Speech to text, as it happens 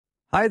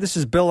Hi, this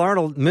is Bill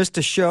Arnold. Missed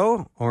a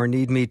show or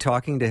need me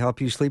talking to help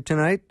you sleep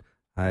tonight?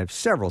 I have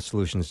several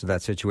solutions to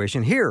that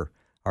situation. Here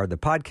are the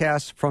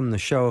podcasts from the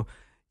show.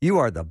 You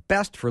are the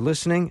best for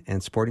listening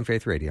and supporting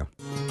Faith Radio.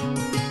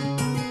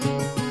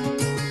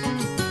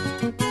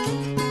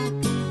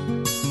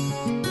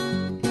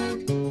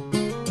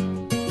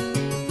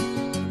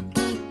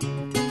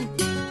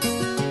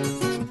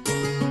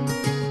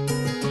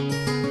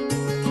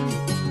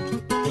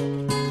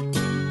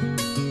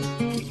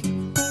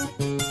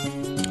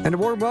 And a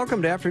warm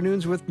welcome to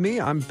Afternoons with me.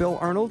 I'm Bill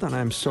Arnold, and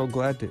I'm so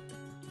glad to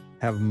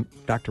have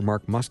Dr.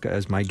 Mark Muska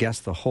as my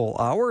guest the whole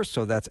hour.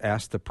 So that's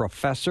Ask the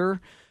Professor,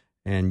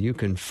 and you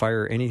can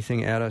fire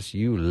anything at us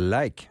you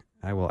like.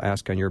 I will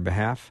ask on your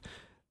behalf.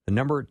 The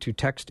number to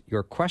text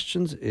your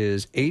questions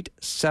is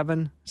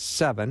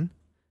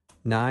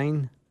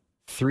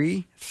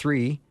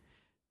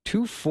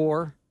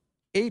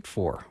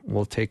 877-933-2484.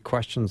 We'll take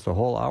questions the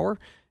whole hour.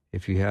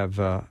 If you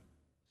have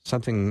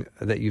something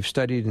that you've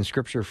studied in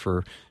Scripture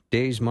for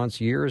days, months,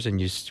 years,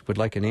 and you would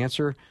like an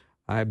answer,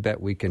 I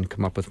bet we can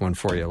come up with one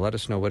for you. Let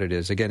us know what it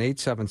is. Again,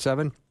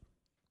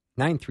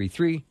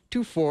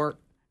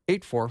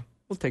 877-933-2484.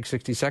 We'll take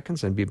 60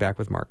 seconds and be back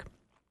with Mark.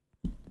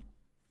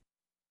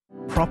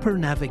 Proper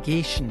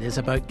navigation is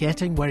about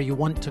getting where you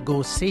want to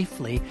go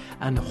safely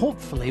and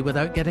hopefully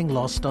without getting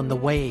lost on the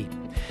way.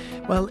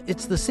 Well,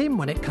 it's the same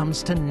when it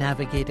comes to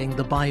navigating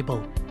the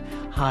Bible.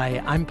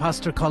 Hi, I'm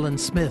Pastor Colin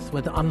Smith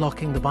with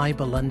Unlocking the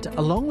Bible, and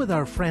along with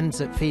our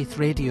friends at Faith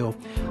Radio,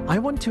 I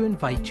want to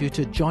invite you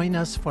to join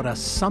us for a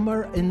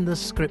Summer in the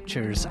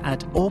Scriptures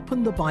at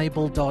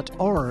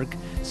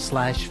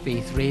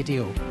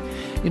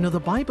openthebible.org/faithradio. You know, the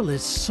Bible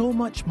is so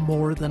much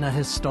more than a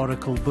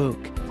historical book.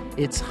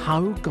 It's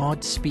how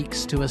God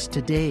speaks to us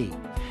today.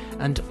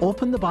 And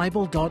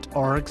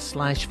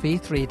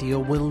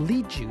openthebible.org/faithradio will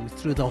lead you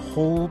through the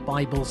whole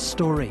Bible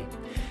story.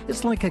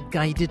 It's like a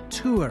guided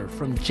tour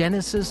from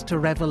Genesis to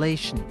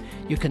Revelation.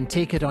 You can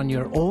take it on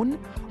your own,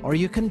 or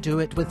you can do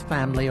it with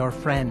family or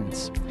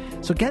friends.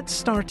 So get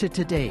started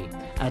today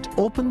at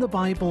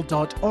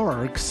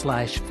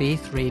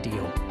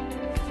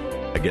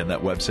openthebible.org/faithradio. Again,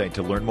 that website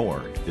to learn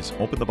more is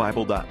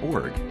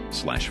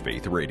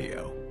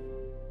openthebible.org/faithradio.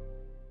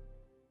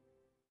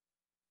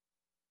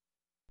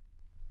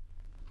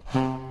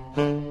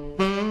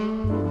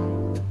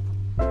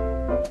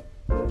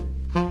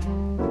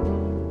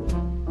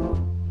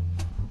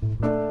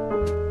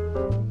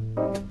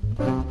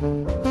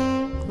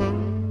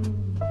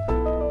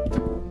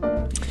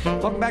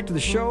 Welcome back to the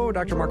show.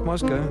 Dr. Mark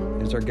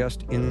Muska is our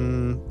guest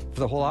for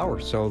the whole hour.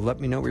 So let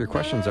me know what your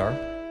questions are.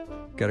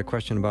 Got a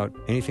question about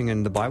anything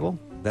in the Bible?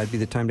 That'd be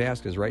the time to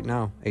ask us right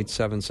now.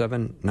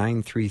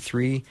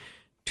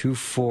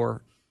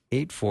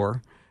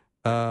 877-933-2484.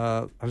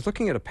 I was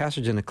looking at a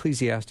passage in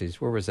Ecclesiastes.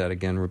 Where was that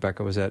again,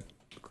 Rebecca? Was that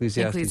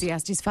Ecclesiastes?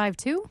 Ecclesiastes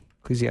 5:2?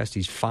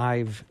 Ecclesiastes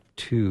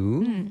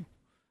 5:2.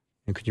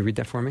 And could you read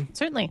that for me?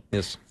 Certainly.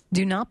 Yes.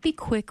 Do not be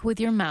quick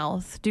with your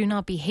mouth. Do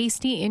not be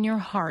hasty in your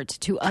heart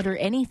to utter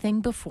anything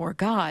before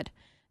God.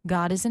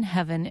 God is in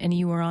heaven and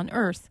you are on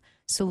earth,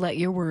 so let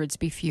your words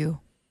be few.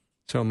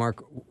 So,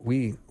 Mark,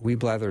 we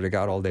blather to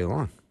God all day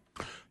long.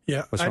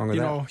 Yeah, what's wrong with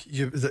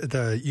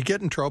that? You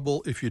get in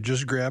trouble if you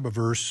just grab a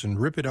verse and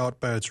rip it out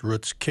by its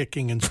roots,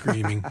 kicking and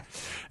screaming,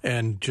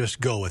 and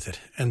just go with it.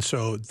 And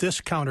so this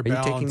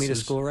counterbalance. Are you taking me to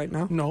school right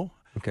now? No.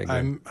 Okay,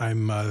 good.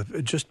 I'm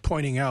just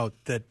pointing out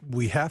that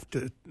we have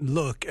to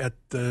look at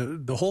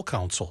the whole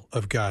counsel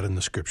of God in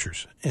the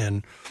Scriptures.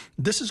 And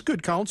this is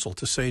good counsel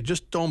to say,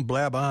 just don't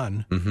blab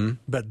on. Mm-hmm.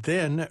 But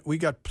then we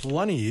got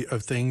plenty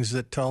of things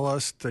that tell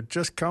us to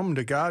just come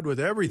to God with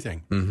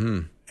everything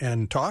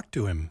and talk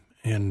to Him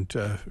and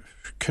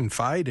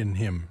confide in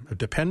Him,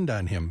 depend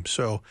on Him.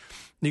 So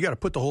you got to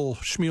put the whole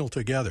schmeal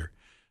together.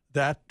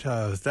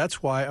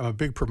 That's why I'm a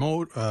big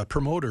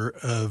promoter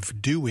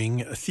of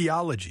doing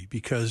theology,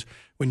 because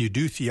when you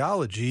do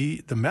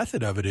theology, the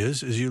method of it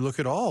is you look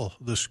at all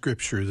the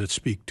Scripture that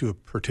speak to a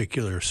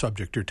particular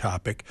subject or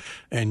topic,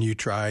 and you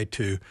try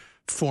to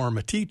form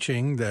a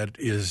teaching that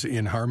is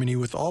in harmony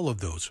with all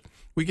of those.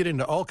 We get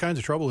into all kinds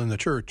of trouble in the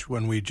church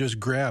when we just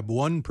grab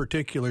one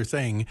particular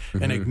thing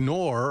and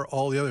ignore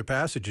all the other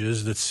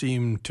passages that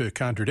seem to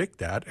contradict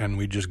that, and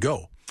we just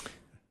go.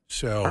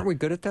 So, aren't we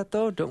good at that,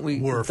 though? Don't we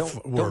love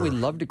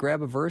to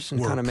grab a verse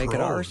and kind of make it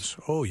ours?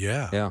 Oh,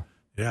 yeah.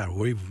 Yeah,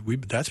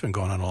 we've that's been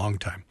going on a long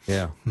time.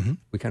 Yeah. Mm-hmm.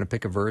 We kind of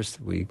pick a verse,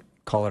 we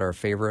call it our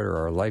favorite or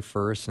our life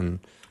verse, and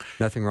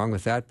nothing wrong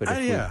with that. But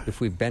if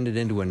we bend it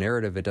into a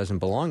narrative it doesn't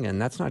belong in,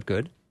 that's not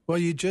good. Well,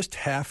 you just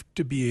have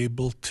to be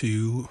able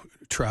to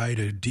try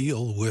to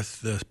deal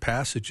with the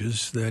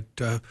passages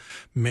that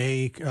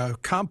may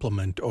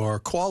complement or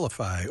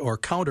qualify or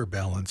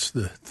counterbalance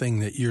the thing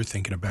that you're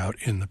thinking about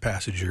in the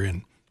passage you're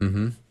in.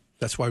 Mm-hmm.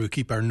 That's why we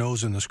keep our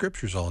nose in the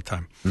Scriptures all the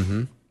time.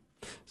 Mm-hmm.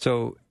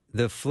 So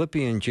the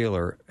Philippian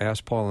jailer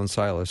asked Paul and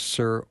Silas,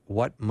 "Sir,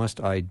 what must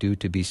I do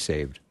to be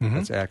saved?" Mm-hmm.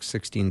 That's Acts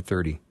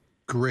 16:30.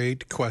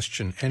 great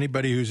question.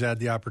 Anybody who's had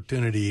the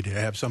opportunity to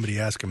have somebody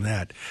ask him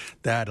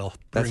that'll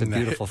That's bring a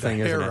beautiful the thing,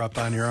 hair isn't it? up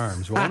on your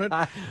arms, won't it?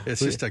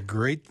 It's just a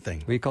great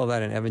thing. We call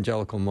that an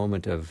evangelical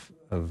moment of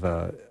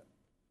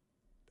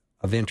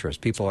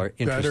interest. People are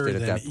interested Better at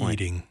than that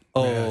point. eating.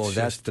 Oh, Yeah,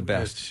 that's the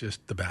best. It's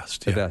just the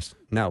best. The best.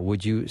 Now,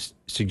 would you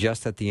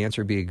suggest that the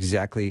answer be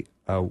exactly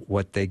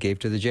what they gave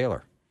to the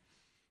jailer?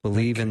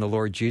 Believe in the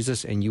Lord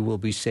Jesus, and you will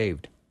be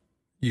saved.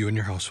 You and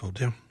your household,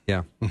 yeah.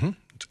 Yeah. Mm-hmm.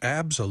 It's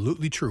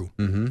absolutely true.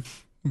 Mm-hmm.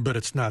 But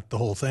it's not the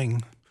whole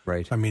thing.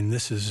 Right. I mean,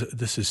 this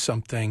is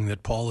something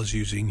that Paul is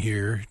using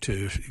here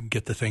to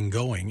get the thing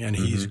going, and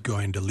he's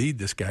going to lead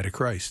this guy to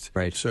Christ.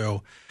 Right.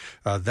 So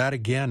that,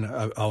 again,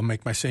 I'll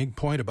make my same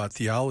point about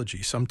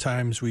theology.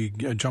 Sometimes we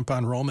jump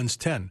on Romans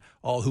 10.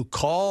 All who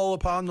call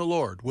upon the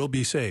Lord will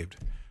be saved.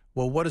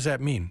 Well, what does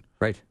that mean?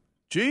 Right.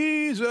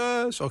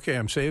 Jesus, okay,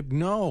 I'm saved.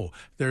 No,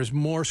 there's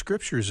more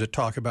scriptures that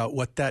talk about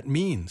what that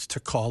means to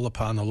call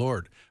upon the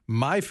Lord.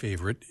 My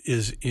favorite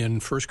is in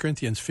 1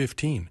 Corinthians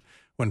 15,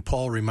 when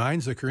Paul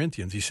reminds the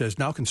Corinthians, he says,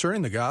 now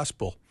concerning the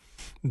gospel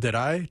that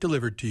I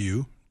delivered to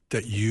you,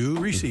 that you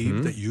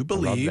received, that you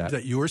believed,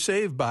 that you were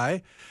saved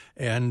by,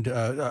 and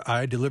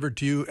I delivered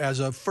to you as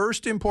of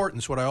first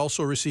importance what I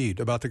also received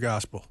about the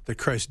gospel, that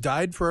Christ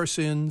died for our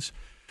sins,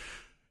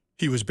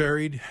 he was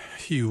buried,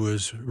 he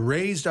was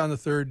raised on the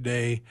third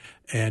day,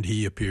 and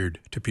he appeared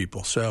to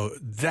people. So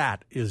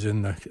that is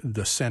in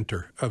the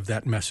center of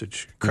that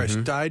message.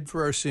 Christ died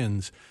for our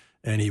sins,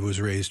 and he was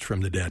raised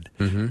from the dead.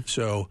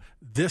 So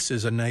this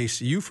is a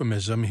nice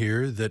euphemism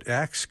here that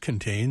Acts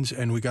contains,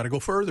 and we got to go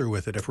further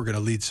with it if we're going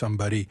to lead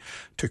somebody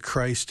to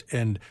Christ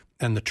and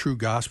the true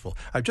gospel.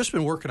 I've just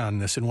been working on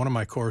this in one of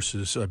my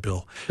courses,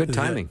 Bill. Good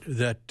timing.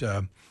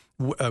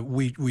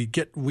 We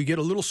get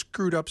a little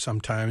screwed up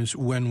sometimes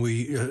when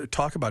we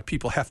talk about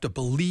people have to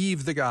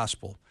believe the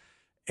gospel.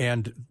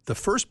 And the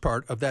first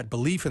part of that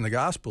belief in the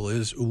gospel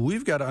is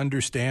we've got to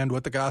understand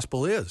what the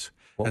gospel is.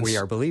 What we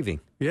are believing.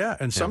 Yeah,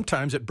 and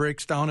sometimes it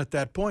breaks down at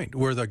that point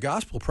where the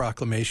gospel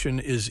proclamation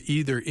is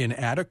either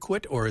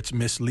inadequate or it's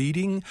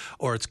misleading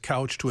or it's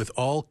couched with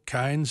all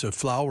kinds of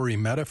flowery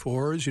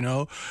metaphors. You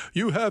know,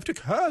 you have to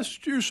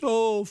cast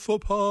yourself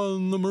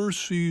upon the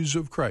mercies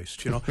of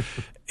Christ. You know,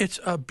 it's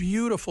a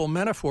beautiful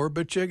metaphor,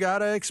 but you got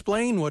to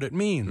explain what it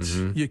means.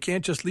 You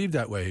can't just leave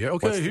that way.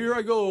 Okay, here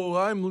I go.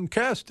 I'm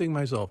casting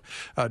myself.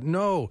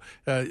 No,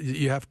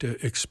 you have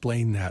to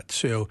explain that.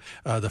 So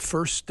the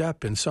first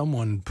step in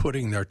someone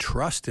putting their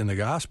trust in the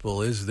gospel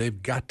is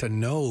they've got to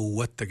know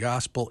what the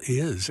gospel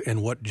is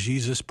and what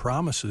Jesus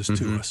promises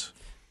to us.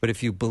 But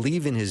if you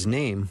believe in his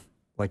name,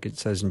 like it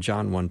says in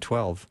John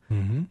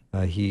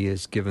 1:12, he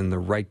is given the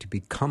right to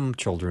become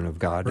children of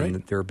God,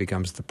 and there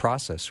becomes the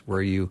process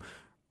where you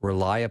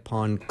rely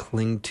upon,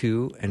 cling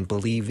to, and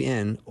believe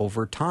in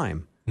over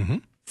time.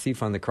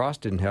 Thief on the cross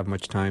didn't have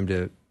much time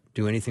to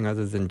do anything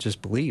other than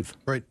just believe.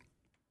 Right.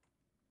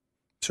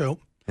 So...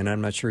 And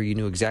I'm not sure you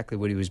knew exactly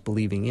what he was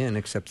believing in,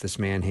 except this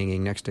man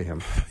hanging next to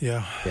him.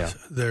 Yeah.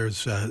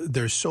 There's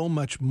so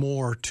much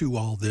more to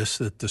all this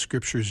that the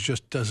Scriptures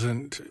just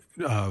doesn't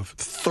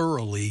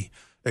thoroughly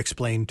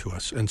explain to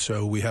us, and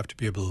so we have to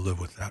be able to live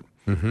with that.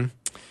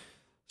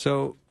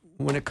 So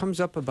when it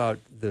comes up about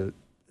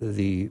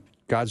the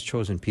God's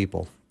chosen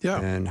people,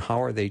 and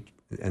how are they,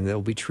 and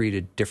they'll be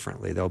treated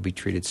differently, they'll be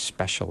treated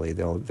specially,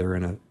 they're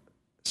in a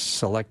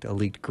select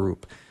elite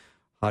group.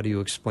 How do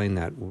you explain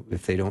that?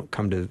 If they don't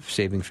come to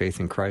saving faith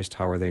in Christ,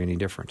 how are they any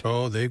different?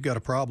 Oh, they've got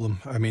a problem.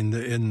 I mean,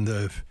 in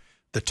the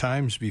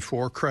times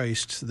before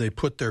Christ, they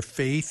put their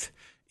faith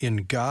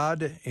in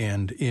God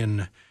and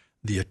in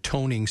the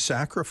atoning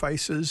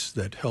sacrifices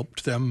that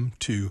helped them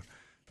to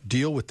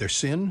deal with their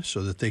sin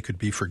so that they could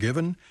be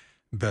forgiven.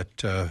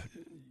 But,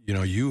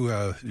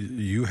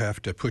 you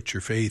have to put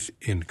your faith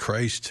in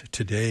Christ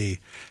today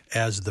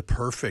as the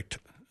perfect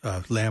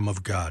Lamb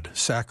of God,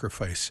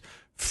 sacrifice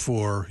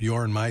for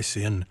your and my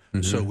sin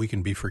so we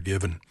can be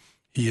forgiven.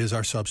 He is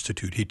our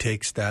substitute. He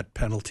takes that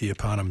penalty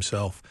upon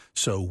himself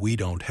so we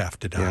don't have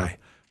to die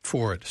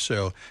for it.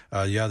 So,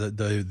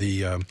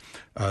 the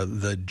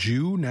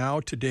Jew now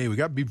today, we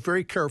got to be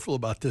very careful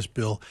about this,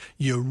 Bill.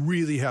 You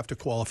really have to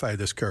qualify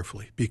this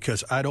carefully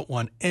because I don't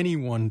want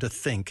anyone to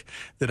think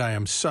that I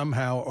am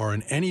somehow or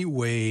in any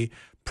way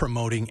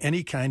promoting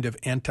any kind of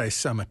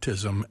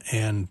anti-Semitism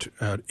and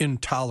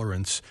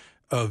intolerance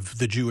of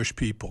the Jewish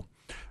people.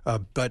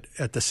 But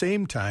at the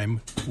same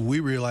time, we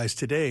realize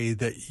today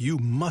that you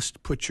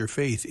must put your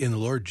faith in the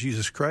Lord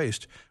Jesus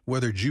Christ,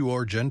 whether Jew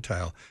or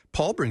Gentile.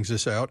 Paul brings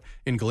this out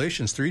in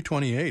Galatians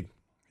 3:28.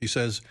 He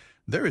says,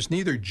 there is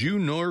neither Jew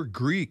nor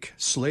Greek,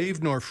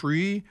 slave nor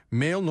free,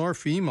 male nor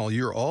female.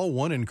 You're all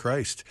one in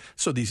Christ.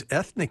 So these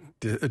ethnic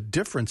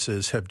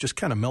differences have just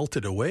kind of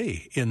melted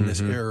away in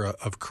this era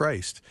of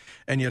Christ.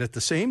 And yet at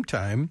the same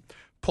time,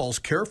 Paul's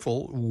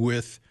careful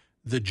with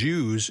the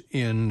Jews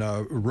in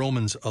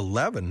Romans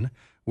 11,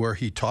 where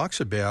he talks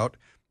about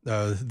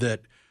that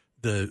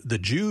the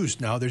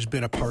Jews, now there's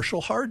been a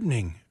partial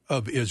hardening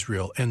of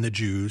Israel and the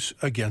Jews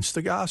against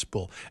the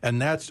gospel.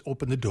 And that's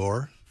opened the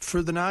door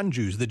for the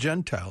non-Jews, the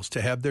Gentiles,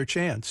 to have their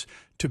chance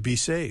to be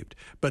saved.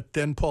 But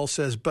then Paul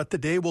says, but the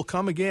day will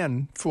come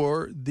again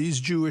for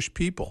these Jewish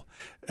people.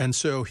 And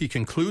so he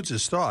concludes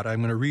his thought. I'm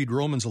going to read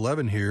Romans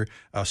 11 here,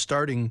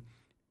 starting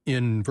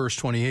in verse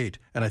 28.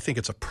 And I think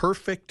it's a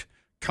perfect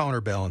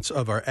counterbalance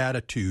of our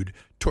attitude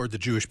toward the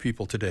Jewish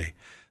people today.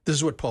 This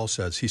is what Paul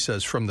says. He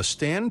says, from the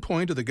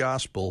standpoint of the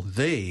gospel,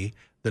 they,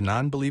 the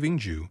non-believing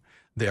Jew,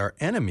 they are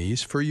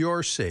enemies for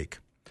your sake.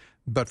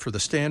 But for the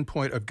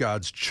standpoint of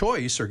God's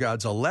choice or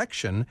God's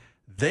election,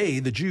 they,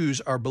 the Jews,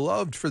 are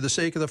beloved for the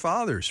sake of the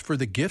fathers, for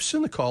the gifts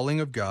and the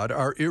calling of God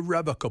are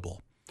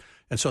irrevocable.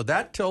 And so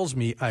that tells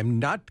me I'm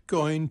not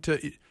going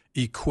to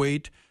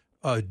equate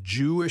a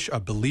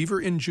believer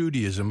in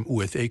Judaism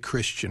with a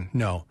Christian.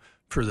 No.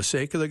 For the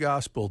sake of the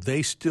gospel,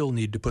 they still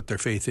need to put their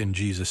faith in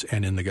Jesus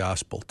and in the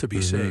gospel to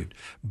be saved.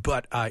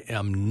 But I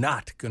am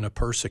not going to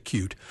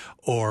persecute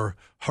or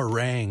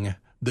harangue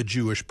the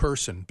Jewish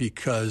person,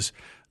 because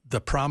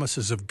the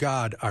promises of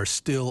God are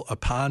still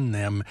upon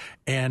them,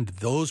 and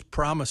those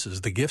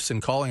promises, the gifts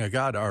and calling of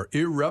God, are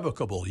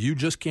irrevocable. You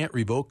just can't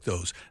revoke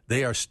those.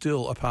 They are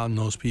still upon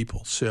those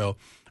people. So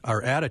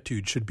our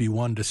attitude should be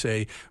one to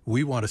say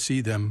we want to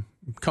see them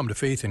come to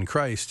faith in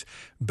Christ,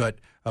 but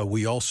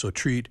we also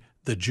treat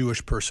the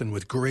Jewish person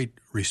with great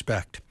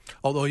respect.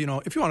 Although,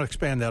 if you want to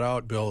expand that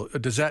out, Bill,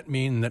 does that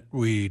mean that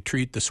we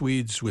treat the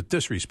Swedes with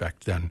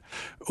disrespect then,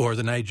 or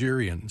the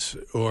Nigerians,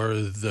 or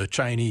the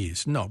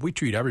Chinese? No, we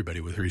treat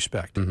everybody with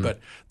respect. But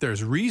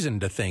there's reason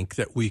to think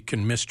that we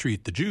can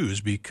mistreat the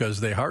Jews because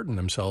they hardened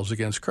themselves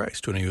against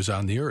Christ when he was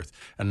on the earth.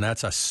 And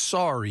that's a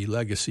sorry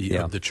legacy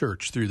of the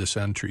church through the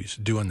centuries,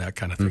 doing that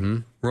kind of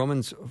thing.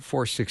 Romans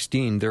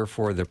 4:16,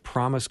 therefore the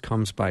promise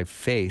comes by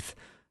faith,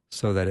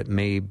 so that it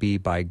may be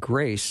by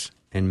grace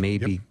and may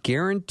be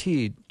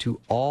guaranteed to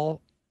all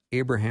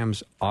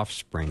Abraham's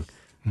offspring,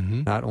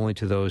 not only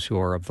to those who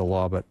are of the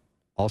law, but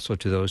also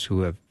to those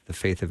who have the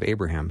faith of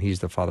Abraham. He's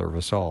the father of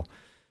us all.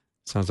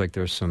 Sounds like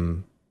there's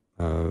some,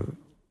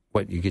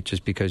 what you get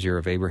just because you're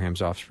of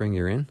Abraham's offspring,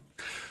 you're in?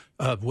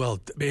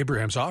 Well,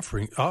 Abraham's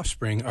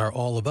offspring are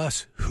all of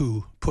us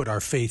who put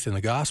our faith in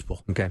the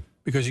gospel. Okay.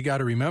 Because you got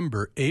to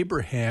remember,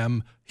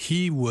 Abraham,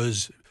 he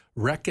was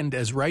reckoned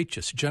as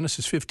righteous.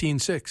 Genesis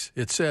 15:6,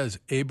 it says,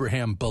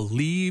 Abraham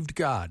believed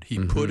God. He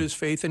put his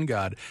faith in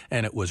God,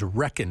 and it was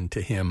reckoned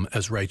to him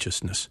as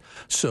righteousness.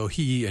 So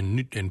he,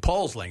 in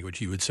Paul's language,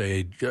 he would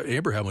say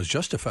Abraham was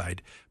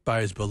justified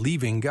by his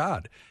believing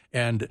God.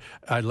 And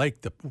I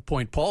like the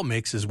point Paul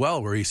makes as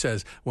well, where he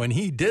says when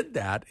he did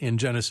that in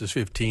Genesis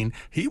 15,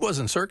 he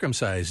wasn't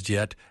circumcised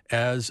yet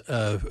as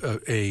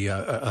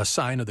a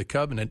sign of the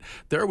covenant.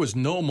 There was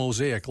no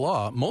Mosaic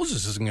law.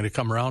 Moses isn't going to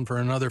come around for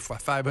another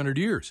 500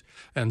 years.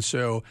 And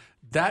so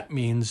that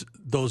means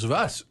those of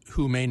us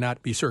who may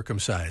not be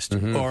circumcised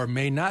or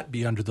may not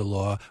be under the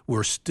law,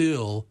 we're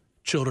still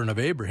children of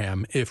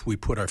Abraham if we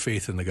put our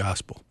faith in the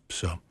gospel.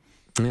 So.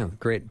 Yeah,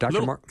 great.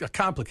 Dr. Mark,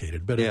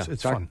 complicated, but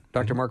it's fun.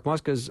 Dr. Mark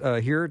Muska is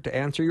here to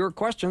answer your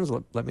questions.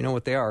 Let me know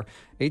what they are.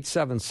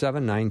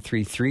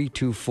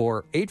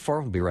 877-933-2484.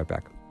 We'll be right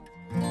back.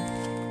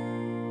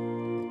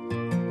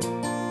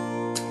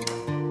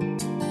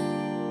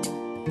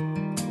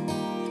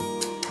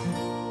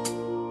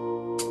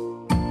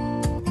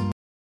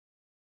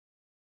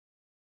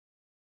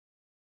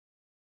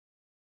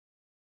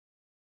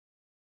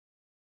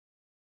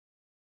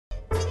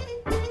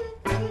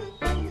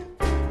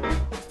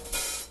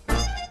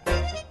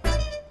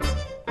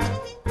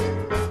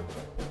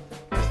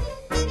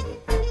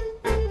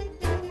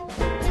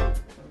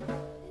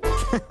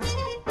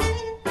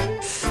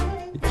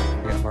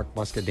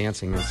 Muska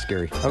dancing is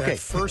scary. Okay. That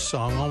first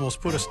song almost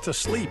put us to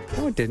sleep.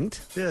 No, it didn't.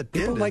 Yeah, it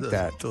People did. like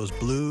that. Those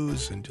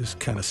blues and just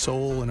kind of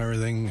soul and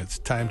everything. It's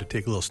time to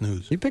take a little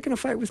snooze. You picking a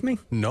fight with me?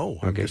 No.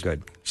 I'm okay, just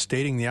good.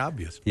 Stating the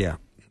obvious. Yeah.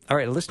 All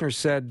right. A listener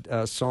said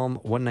Psalm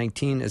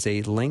 119 is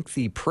a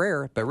lengthy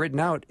prayer, but written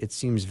out, it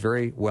seems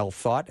very well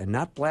thought and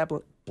not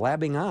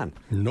blabbing on.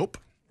 Nope.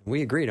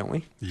 We agree, don't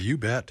we? You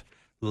bet.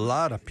 A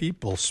lot of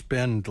people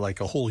spend like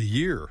a whole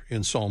year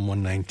in Psalm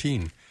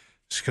 119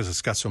 because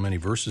it's got so many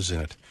verses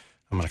in it.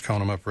 I'm going to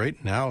count them up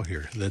right now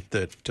here.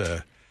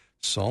 That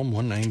Psalm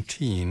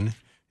 119,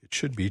 it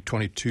should be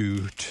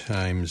 22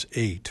 times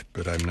 8,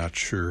 but I'm not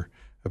sure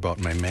about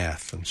my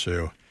math. And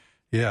so,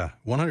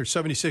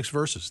 176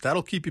 verses.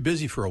 That'll keep you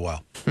busy for a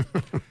while.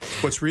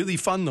 What's really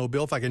fun, though,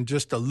 Bill, if I can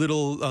just a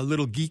little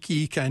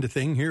geeky kind of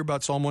thing here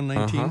about Psalm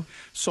 119.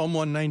 Psalm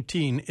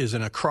 119 is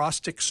an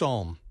acrostic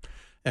psalm.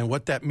 And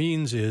what that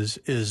means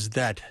is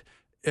that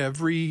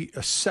every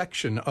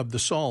section of the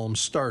psalm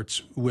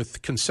starts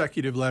with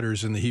consecutive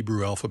letters in the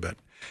Hebrew alphabet.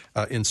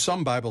 In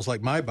some Bibles,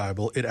 like my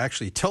Bible, it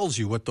actually tells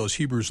you what those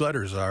Hebrew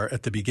letters are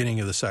at the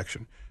beginning of the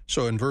section.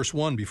 So in verse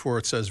 1, before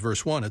it says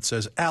verse 1, it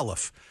says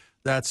Aleph.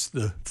 That's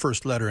the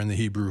first letter in the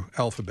Hebrew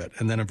alphabet.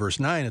 And then in verse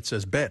 9, it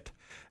says Bet.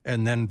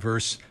 And then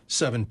verse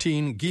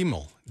 17,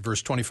 Gimel.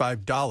 Verse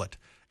 25, Dalet.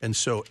 And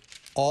so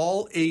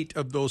all 8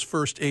 of those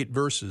first 8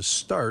 verses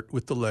start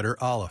with the letter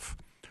Aleph.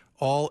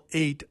 All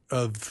 8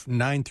 of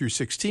 9 through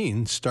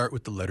 16 start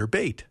with the letter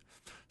Beit.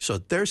 So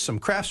there's some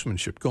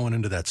craftsmanship going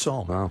into that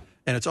psalm. Wow.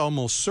 And it's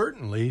almost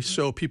certainly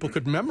so people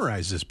could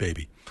memorize this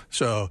baby.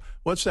 So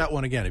what's that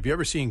one again? Have you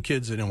ever seen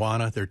kids in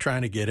Awana? They're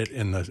trying to get it,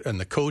 and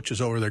the coach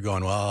is over there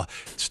going, well,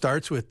 it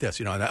starts with this.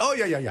 And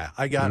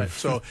I got it.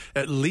 So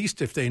at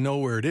least if they know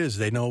where it is,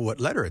 they know what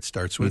letter it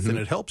starts with, and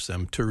it helps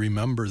them to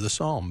remember the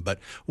psalm. But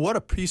what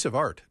a piece of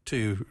art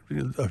to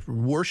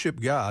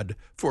worship God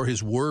for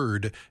his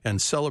word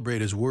and celebrate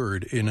his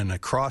word in an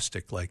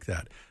acrostic like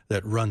that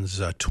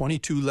runs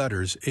 22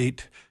 letters,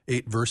 8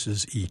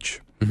 verses each.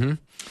 Mm-hmm.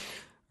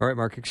 All right,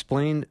 Mark,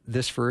 explain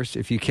this verse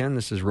if you can.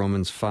 This is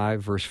Romans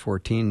 5, verse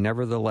 14.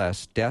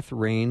 Nevertheless, death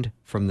reigned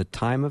from the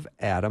time of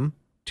Adam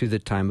to the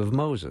time of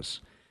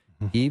Moses,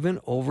 even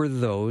over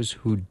those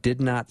who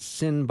did not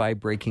sin by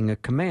breaking a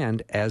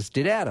command, as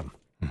did Adam,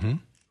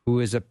 who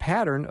is a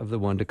pattern of the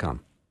one to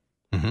come.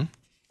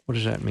 What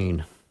does that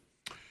mean?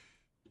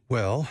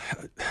 Well,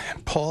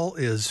 Paul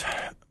is,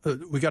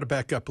 we got to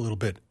back up a little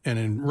bit. And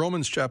in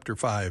Romans chapter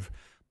 5,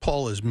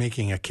 Paul is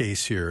making a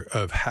case here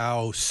of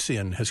how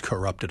sin has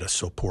corrupted us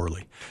so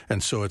poorly.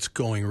 And so it's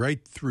going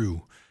right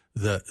through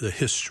the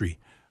history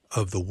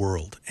of the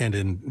world. And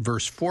in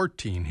verse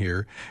 14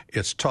 here,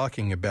 it's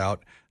talking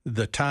about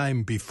the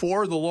time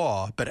before the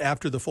law, but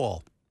after the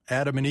fall.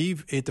 Adam and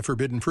Eve ate the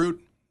forbidden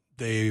fruit.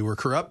 They were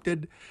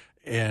corrupted.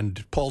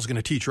 And Paul's going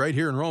to teach right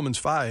here in Romans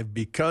 5,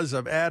 because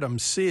of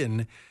Adam's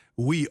sin,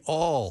 we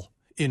all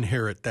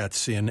inherit that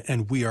sin,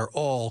 and we are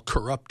all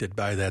corrupted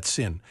by that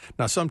sin.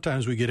 Now,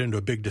 sometimes we get into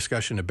a big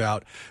discussion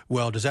about,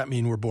 well, does that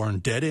mean we're born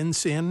dead in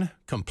sin,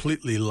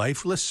 completely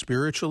lifeless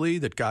spiritually,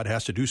 that God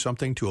has to do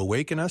something to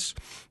awaken us?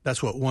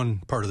 That's what one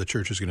part of the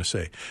church is going to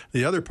say.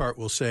 The other part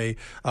will say,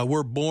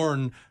 we're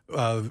born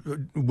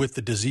with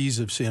the disease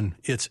of sin.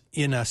 It's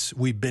in us.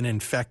 We've been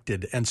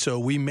infected. And so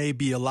we may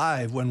be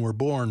alive when we're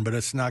born, but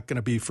it's not going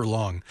to be for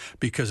long,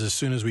 because as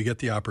soon as we get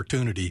the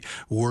opportunity,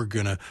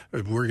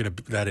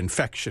 that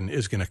infection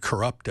is going to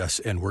corrupt us,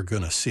 and we're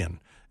going to sin.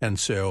 And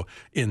so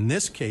in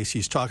this case,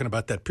 he's talking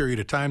about that period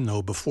of time,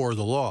 though, before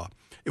the law.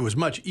 It was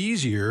much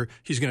easier.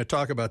 He's going to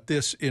talk about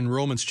this in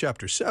Romans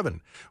chapter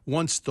 7.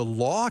 Once the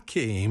law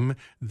came,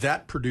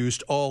 that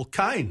produced all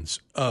kinds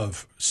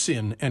of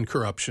sin and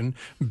corruption,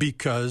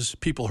 because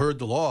people heard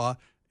the law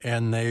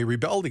and they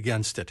rebelled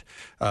against it.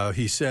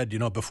 He said,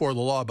 before the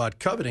law about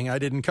coveting, I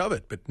didn't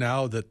covet. But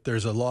now that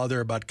there's a law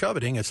there about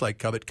coveting, it's like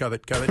covet.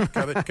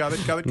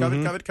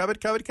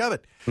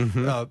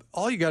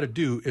 All you got to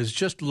do is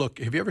just look.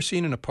 Have you ever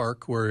seen in a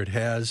park where it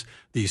has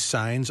these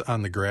signs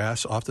on the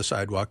grass off the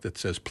sidewalk that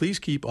says, please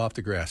keep off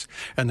the grass?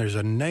 And there's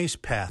a nice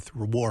path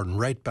worn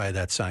right by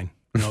that sign.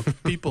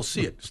 People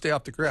see it. Stay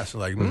off the grass.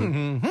 They're like,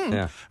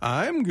 Yeah.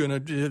 I'm going to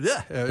do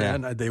that.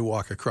 And they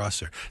walk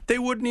across there. They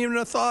wouldn't even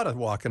have thought of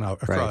walking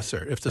out across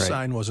there if the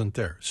sign wasn't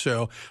there.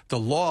 So the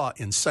law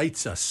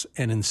incites us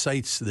and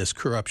incites this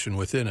corruption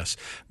within us.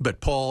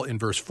 But Paul in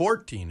verse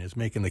 14 is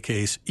making the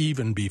case,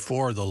 even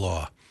before the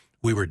law,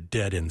 we were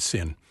dead in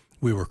sin.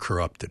 We were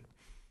corrupted.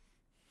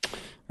 All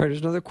right,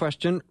 there's another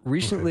question.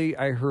 Recently,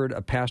 I heard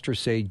a pastor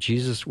say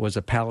Jesus was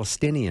a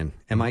Palestinian.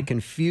 Am I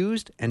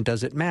confused, and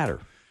does it matter?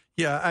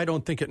 Yeah, I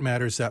don't think it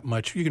matters that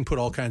much. You can put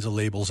all kinds of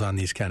labels on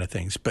these kind of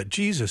things. But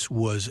Jesus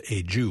was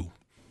a Jew.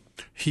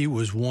 He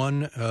was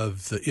one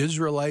of the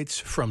Israelites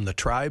from the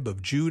tribe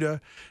of Judah.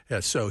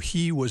 So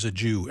he was a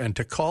Jew. And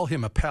to call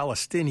him a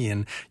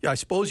Palestinian, I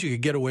suppose you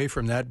could get away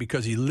from that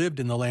because he lived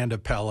in the land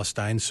of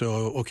Palestine. So,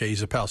 okay,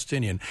 he's a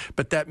Palestinian.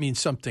 But that means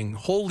something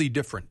wholly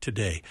different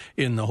today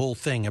in the whole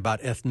thing about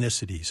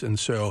ethnicities. And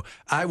so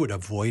I would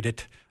avoid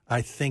it.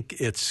 I think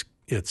it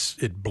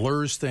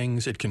blurs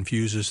things. It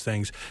confuses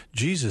things.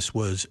 Jesus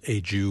was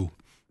a Jew.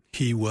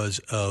 He was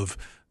of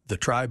the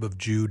tribe of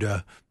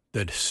Judah,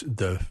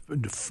 the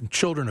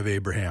children of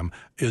Abraham,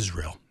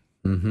 Israel.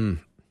 Mm-hmm.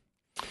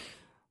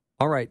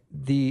 All right.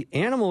 The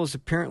animals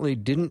apparently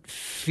didn't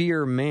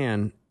fear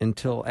man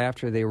until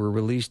after they were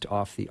released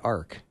off the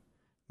ark.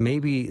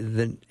 Maybe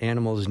the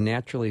animals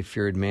naturally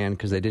feared man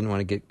because they didn't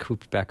want to get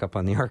cooped back up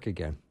on the ark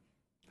again.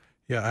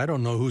 Yeah, I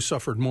don't know who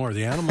suffered more,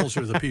 the animals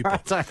or the people.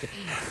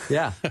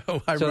 Yeah.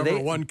 I remember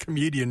one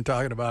comedian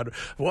talking about,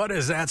 what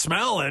is that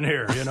smell in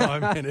here?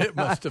 It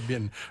must have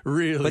been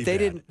really But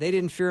they bad.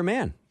 didn't fear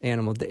man.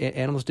 Animals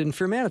didn't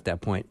fear man at that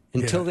point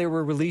until they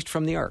were released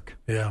from the ark.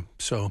 Yeah.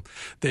 So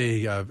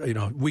they,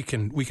 we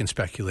can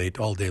speculate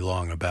all day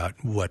long about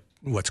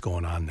what's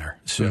going on there.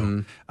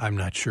 So I'm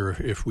not sure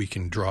if we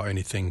can draw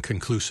anything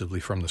conclusively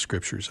from the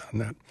scriptures on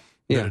that.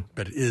 Yeah.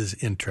 But it is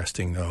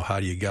interesting, though, how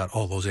you got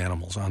all those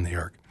animals on the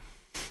ark.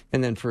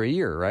 And then for a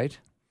year, right?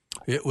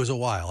 It was a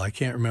while. I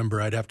can't remember.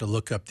 I'd have to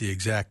look up the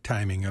exact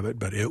timing of it,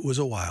 but it was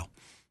a while.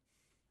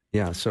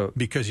 Yeah, so...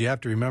 Because you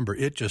have to remember,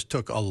 it just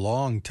took a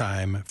long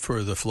time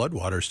for the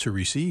floodwaters to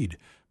recede.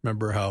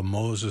 Remember how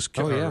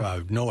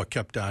Noah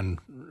kept on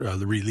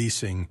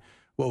releasing,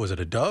 what was it,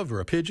 a dove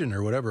or a pigeon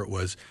or whatever it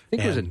was? I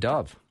think it was a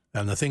dove.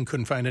 And the thing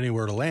couldn't find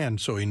anywhere to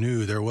land, so he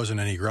knew there wasn't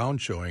any ground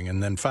showing.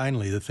 And then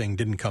finally the thing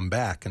didn't come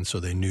back, and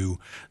so they knew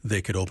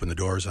they could open the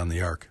doors on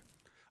the ark.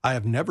 I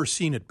have never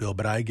seen it, Bill,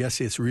 but I guess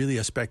it's really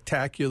a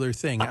spectacular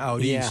thing out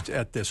east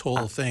at this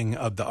whole thing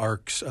of the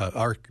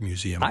Ark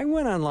Museum. I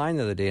went online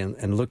the other day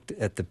and looked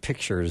at the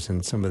pictures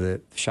and some of the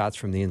shots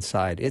from the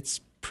inside. It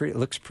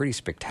looks pretty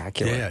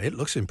spectacular. Yeah, it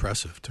looks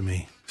impressive to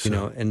me.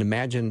 So. And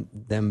imagine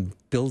them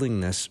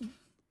building this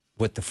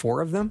with the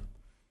four of them.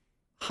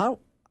 How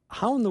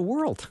in the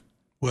world?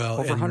 Well,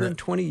 over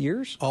 120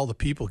 years? All the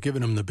people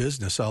giving him the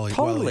business while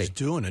he's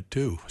doing it,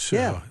 too. So,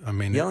 yeah. I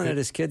mean, yelling at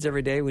his kids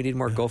every day, we need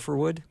more gopher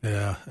wood.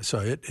 Yeah.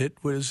 So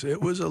it was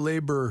a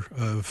labor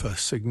of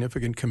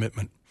significant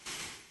commitment.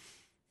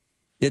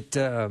 It's,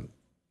 I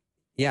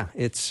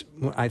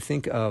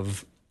think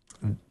of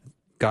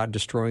God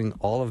destroying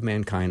all of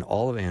mankind,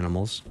 all of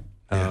animals,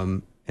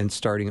 and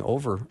starting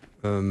over.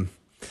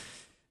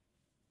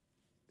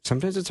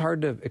 Sometimes it's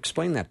hard to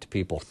explain that to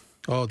people.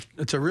 Oh,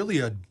 it's really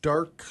a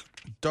dark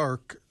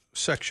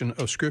section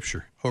of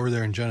Scripture over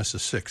there in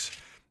Genesis 6.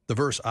 The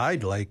verse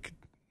I'd like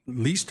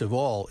least of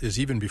all is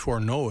even before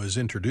Noah is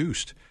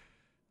introduced,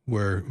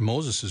 where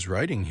Moses is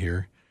writing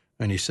here,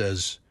 and he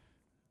says,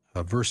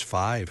 verse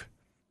 5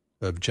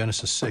 of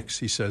Genesis 6,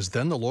 he says,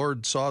 "Then the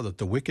Lord saw that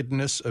the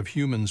wickedness of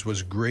humans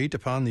was great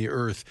upon the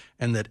earth,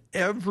 and that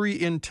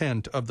every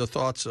intent of the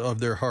thoughts of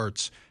their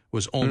hearts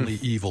was only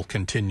evil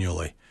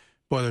continually."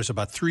 Boy, there's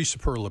about 3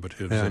 superlatives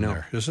in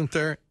there, isn't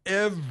there?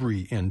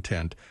 Every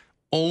intent,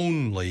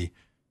 only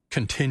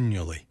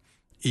continually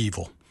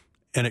evil.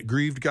 And it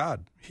grieved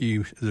God.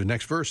 The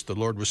next verse, the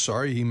Lord was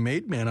sorry he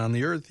made man on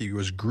the earth. He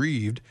was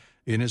grieved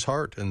in his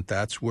heart, and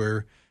that's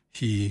where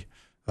he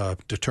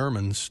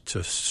determines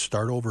to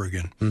start over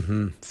again.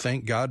 Mm-hmm.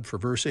 Thank God for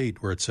verse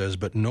 8, where it says,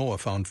 "But Noah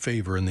found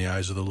favor in the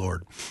eyes of the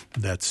Lord."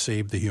 That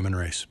saved the human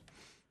race.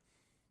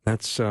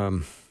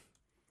 Those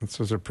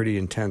are pretty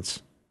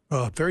intense.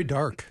 Very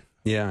dark.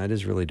 Yeah, it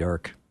is really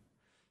dark.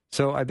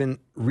 So I've been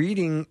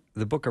reading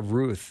the book of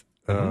Ruth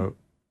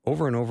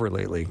over and over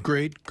lately.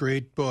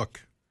 Great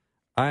book.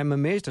 I'm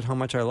amazed at how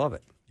much I love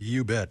it.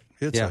 You bet.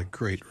 It's a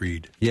great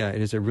read. Yeah,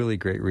 it is a really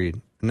great read.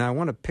 Now, I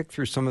want to pick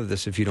through some of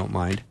this if you don't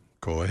mind.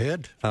 Go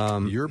ahead.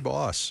 Your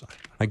boss.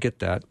 I get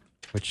that,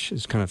 which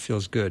kind of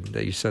feels good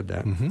that you said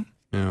that. Mm-hmm.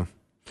 Yeah.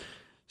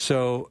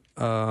 So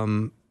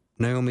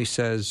Naomi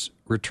says,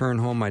 "Return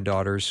home, my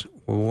daughters.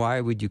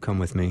 Why would you come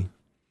with me?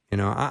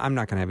 I'm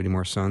not going to have any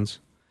more sons.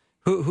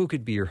 Who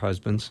could be your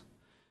husbands?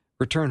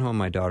 Return home,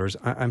 my daughters.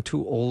 I'm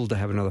too old to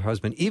have another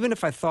husband. Even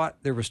if I thought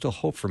there was still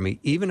hope for me,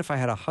 even if I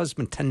had a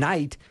husband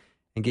tonight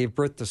and gave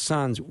birth to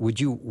sons, would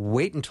you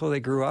wait until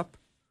they grew up?"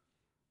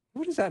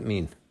 What does that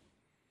mean?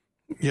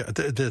 Yeah,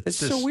 it's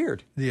so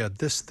weird. Yeah,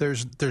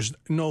 there's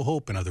no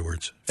hope, in other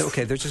words.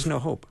 Okay, there's just no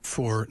hope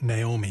for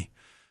Naomi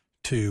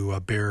to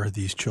bear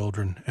these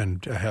children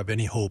and have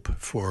any hope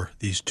for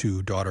these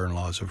 2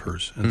 daughter-in-laws of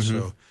hers. And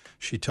so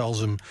she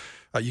tells him,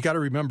 you got to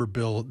remember,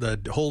 Bill, the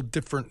whole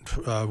different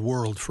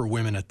world for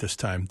women at this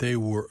time. They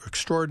were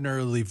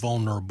extraordinarily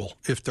vulnerable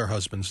if their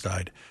husbands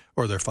died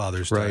or their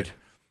fathers died,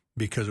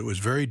 because it was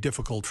very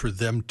difficult for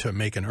them to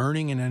make an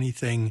earning in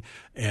anything,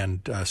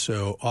 and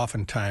so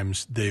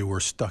oftentimes they were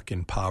stuck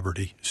in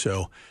poverty.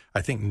 So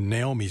I think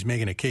Naomi's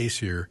making a case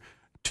here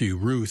to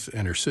Ruth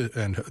and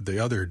the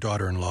other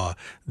daughter-in-law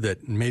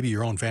that maybe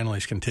your own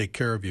families can take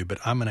care of you, but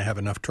I'm going to have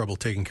enough trouble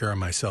taking care of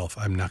myself.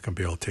 I'm not going to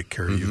be able to take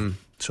care of you,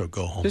 so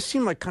go home. This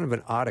seemed like kind of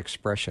an odd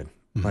expression.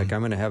 Mm-hmm. Like,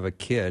 I'm going to have a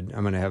kid,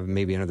 I'm going to have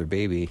maybe another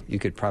baby. You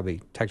could probably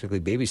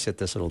technically babysit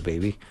this little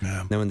baby.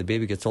 Yeah. Then when the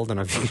baby gets old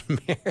enough, you can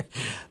marry.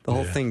 The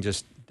whole thing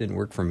just didn't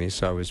work for me,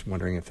 so I was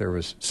wondering if there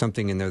was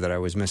something in there that I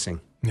was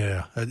missing.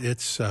 Yeah,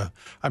 it's,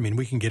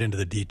 we can get into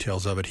the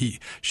details of it.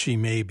 She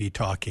may be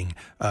talking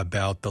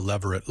about the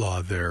Levirate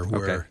law there,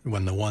 where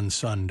when the one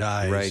son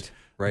dies,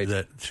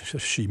 that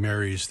she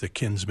marries the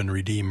kinsman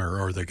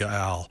redeemer or the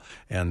Gaal,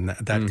 and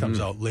that comes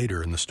out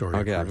later in the story.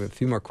 Okay, I have a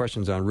few more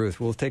questions on Ruth.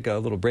 We'll take a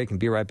little break and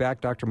be right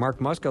back. Dr. Mark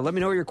Muska, let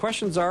me know what your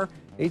questions are.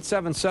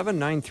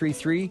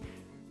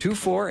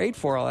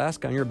 877-933-2484. I'll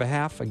ask on your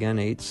behalf. Again,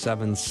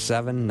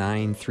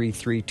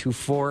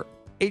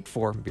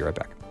 877-933-2484. Be right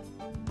back.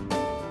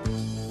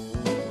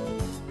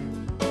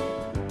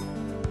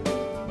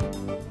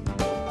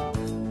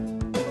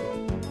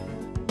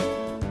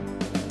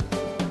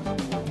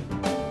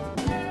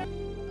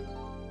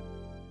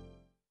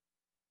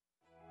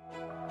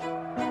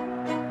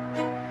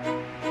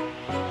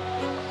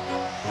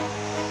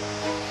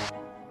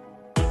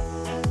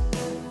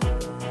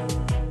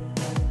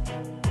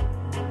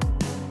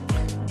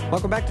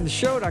 Welcome back to the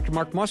show. Dr.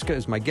 Mark Muska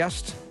is my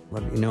guest.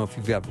 Let me know if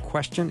you've got a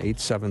question,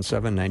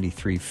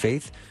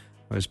 877-93-FAITH.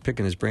 I was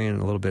picking his brain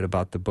a little bit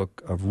about the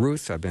book of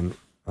Ruth. I've been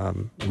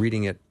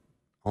reading it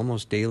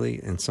almost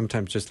daily and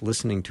sometimes just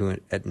listening to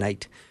it at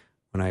night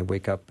when I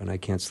wake up and I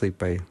can't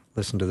sleep. I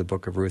listen to the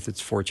book of Ruth.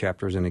 It's 4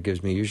 chapters, and it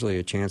gives me usually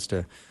a chance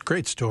to...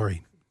 Great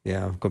story.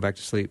 Yeah, go back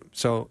to sleep.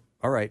 So,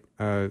 all right,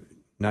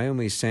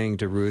 Naomi's saying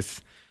to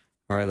Ruth...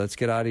 All right, let's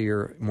get out of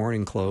your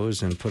morning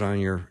clothes and put on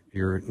your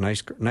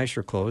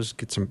nicer clothes,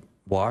 get some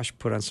wash,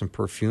 put on some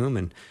perfume,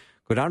 and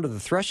go down to the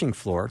threshing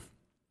floor.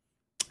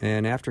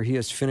 And after he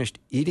has finished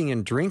eating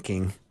and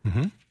drinking,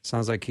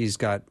 sounds like he's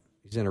got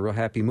He's in a real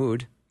happy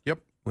mood. Yep.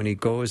 When he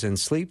goes and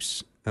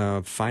sleeps,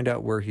 find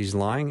out where he's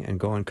lying and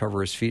go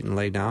uncover his feet and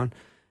lay down,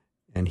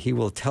 and he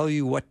will tell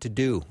you what to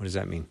do. What does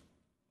that mean?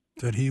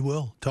 That he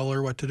will tell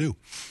her what to do.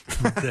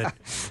 That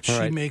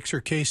she makes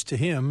her case to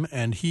him,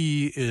 and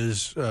he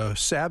is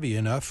savvy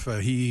enough.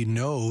 He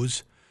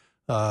knows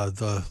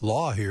the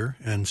law here,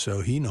 and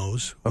so he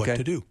knows what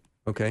to do.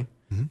 Okay.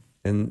 Mm-hmm.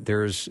 And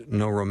there's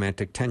no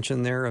romantic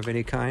tension there of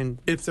any kind?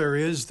 If there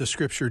is, the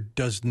Scripture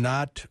does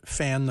not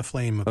fan the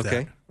flame of that.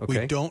 Okay.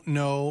 We don't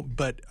know,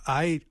 but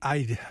I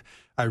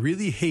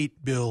really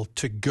hate, Bill,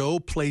 to go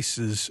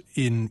places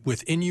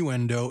with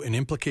innuendo and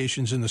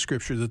implications in the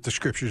Scripture that the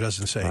Scripture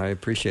doesn't say. I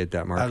appreciate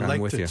that, Mark. I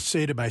I'm with you. to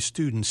say to my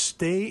students,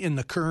 stay in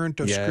the current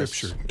of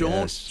Scripture.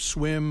 Don't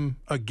swim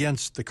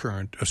against the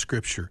current of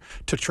Scripture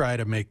to try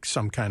to make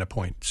some kind of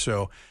point.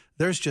 So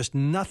there's just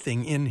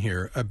nothing in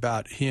here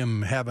about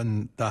him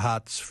having the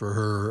hots for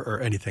her or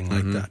anything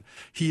like that.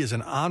 He is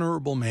an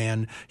honorable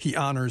man. He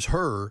honors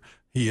her.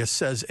 He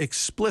says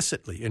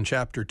explicitly in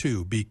chapter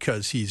 2,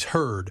 because he's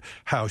heard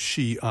how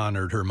she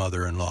honored her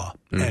mother-in-law,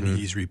 and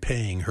he's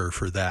repaying her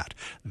for that.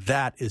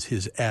 That is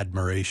his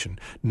admiration,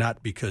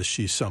 not because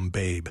she's some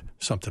babe,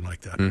 something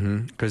like that.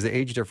 Because the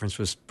age difference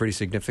was pretty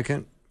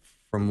significant.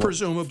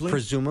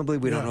 Presumably.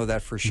 We don't know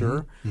that for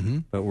sure,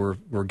 but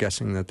we're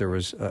guessing that there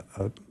was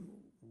a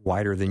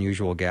wider than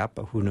usual gap,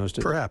 but who knows?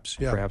 Perhaps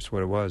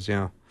what it was,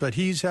 yeah. But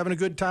he's having a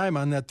good time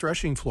on that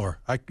threshing floor.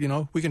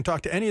 We can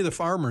talk to any of the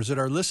farmers that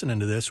are listening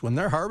to this. When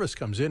their harvest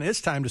comes in, it's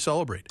time to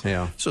celebrate.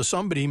 Yeah. So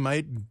somebody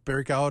might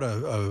break out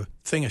a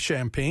thing of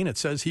champagne. It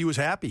says he was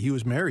happy, he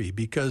was merry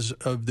because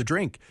of the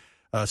drink.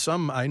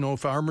 I know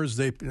farmers,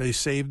 they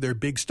save their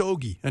big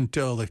stogie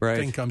until the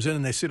thing comes in,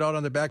 and they sit out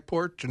on the back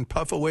porch and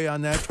puff away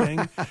on that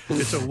thing.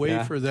 It's a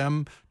way for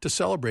them to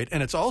celebrate.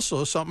 And it's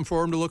also something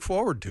for them to look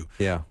forward to.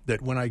 Yeah.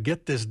 That when I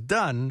get this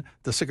done,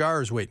 the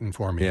cigar is waiting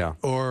for me. Yeah.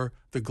 Or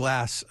the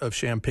glass of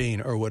champagne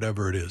or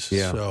whatever it is.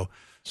 Yeah. So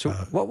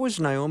what was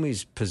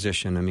Naomi's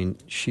position? I mean,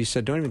 she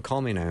said, don't even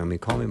call me Naomi,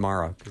 call me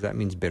Mara, because that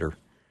means bitter.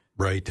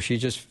 Right. Is she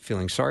just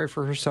feeling sorry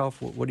for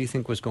herself? What do you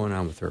think was going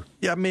on with her?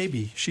 Yeah,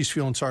 maybe she's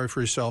feeling sorry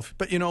for herself.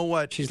 But you know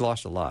what? She's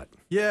lost a lot.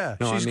 Yeah,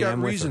 she's got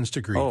reasons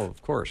to grieve. Oh,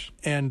 of course.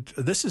 And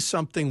this is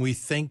something we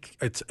think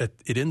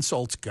it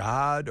insults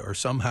God, or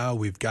somehow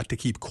we've got to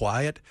keep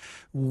quiet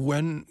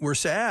when we're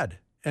sad.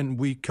 And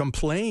we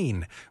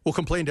complain. We'll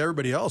complain to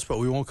everybody else, but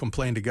we won't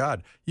complain to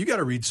God. You got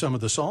to read some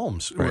of the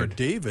Psalms where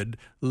David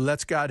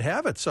lets God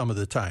have it some of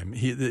the time.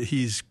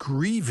 He's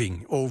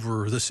grieving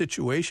over the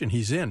situation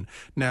he's in.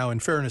 Now,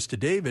 in fairness to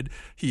David,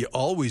 he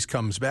always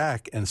comes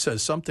back and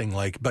says something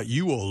like, "But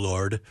you, O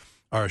Lord,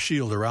 are a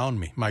shield around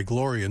me, my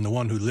glory, and the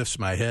one who lifts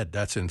my head."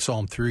 That's in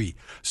Psalm 3.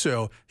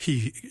 So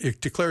he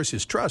declares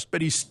his trust,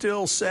 but he's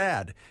still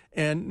sad.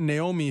 And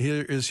Naomi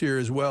is here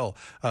as well.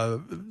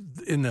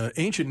 In the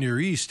ancient Near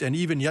East, and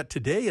even yet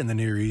today in the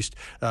Near East,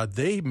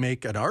 they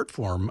make an art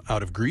form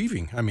out of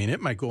grieving. I mean,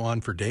 it might go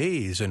on for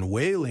days, and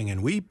wailing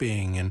and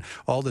weeping and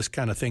all this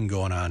kind of thing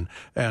going on.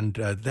 And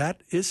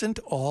that isn't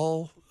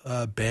all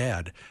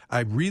bad.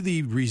 I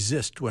really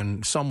resist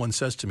when someone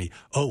says to me,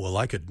 "Oh, well,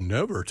 I could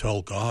never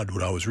tell God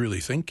what I was really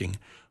thinking."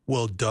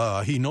 Well,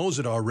 duh, he knows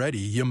it already.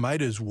 You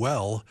might as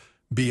well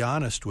be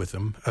honest with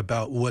him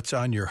about what's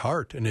on your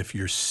heart. And if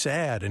you're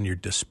sad and you're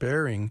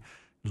despairing,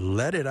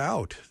 let it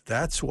out.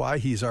 That's why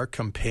he's our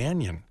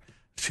companion,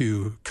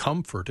 to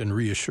comfort and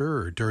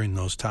reassure during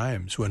those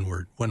times when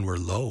we're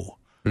low.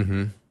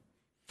 Mm-hmm.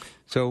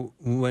 So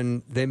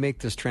when they make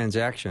this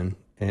transaction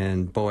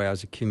and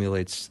Boaz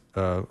accumulates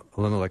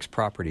Elimelech's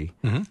property,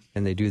 and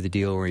they do the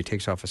deal where he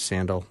takes off a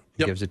sandal,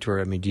 gives it to her.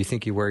 I mean, do you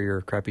think you wear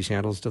your crappy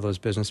sandals to those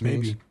business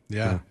meetings? Maybe,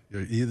 yeah.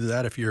 Either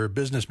that, if you're a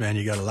businessman,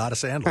 you got a lot of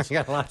sandals. You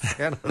got a lot of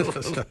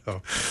sandals.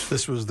 So,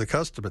 this was the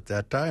custom at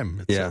that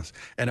time, it says.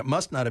 And it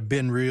must not have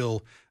been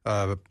real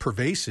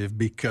pervasive,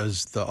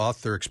 because the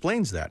author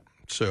explains that.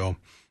 So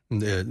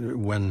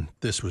when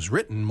this was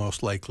written,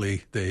 most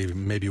likely they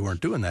maybe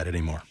weren't doing that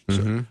anymore.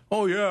 So,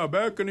 oh, yeah,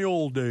 back in the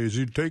old days,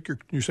 you'd take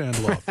your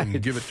sandal off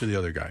and give it to the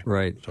other guy.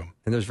 Right. So,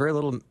 and there's very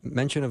little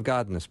mention of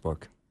God in this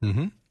book.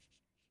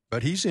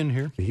 But he's in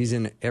here. He's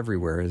in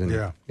everywhere, isn't he?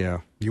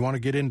 Yeah. You want to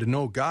get into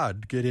know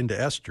God, get into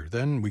Esther.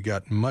 Then we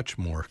got much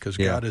more, because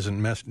God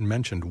isn't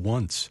mentioned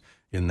once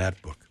in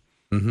that book.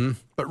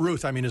 But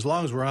Ruth, I mean, as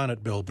long as we're on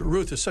it, Bill, but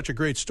Ruth is such a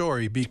great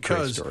story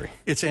because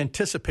it's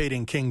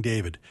anticipating King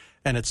David.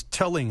 And it's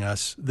telling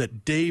us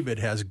that David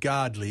has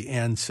godly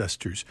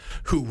ancestors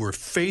who were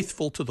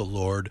faithful to the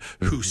Lord,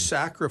 who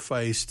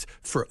sacrificed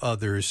for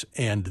others,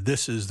 and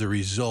this is the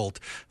result.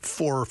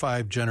 4 or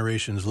 5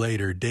 generations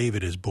later,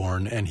 David is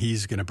born, and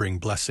he's going to bring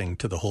blessing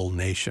to the whole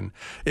nation.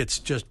 It's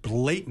just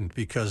blatant,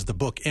 because the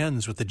book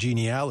ends with the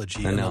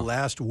genealogy, and the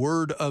last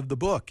word of the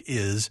book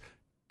is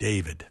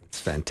David. It's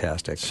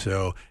fantastic.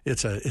 So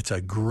it's a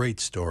great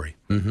story.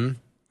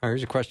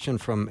 Here's a question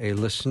from a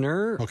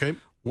listener. Okay.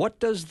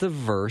 What does the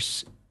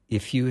verse,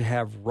 "If you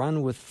have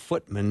run with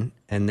footmen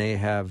and they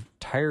have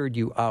tired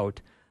you out,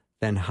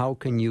 then how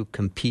can you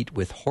compete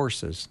with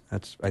horses?"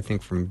 That's, I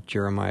think, from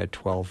Jeremiah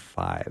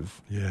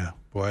 12:5. Yeah.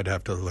 Boy, I'd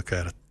have to look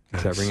at it.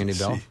 Does that ring any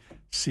bell?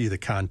 See the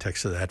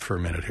context of that for a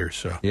minute here.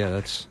 So yeah,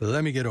 that's.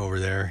 Let me get over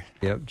there.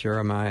 Yep,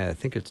 Jeremiah. I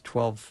think it's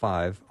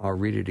 12:5. I'll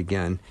read it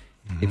again.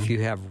 Mm-hmm. If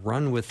you have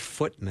run with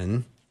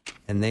footmen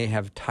and they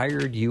have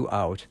tired you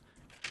out,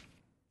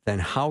 then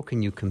how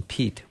can you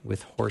compete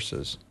with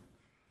horses?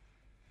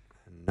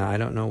 Now, I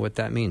don't know what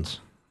that means.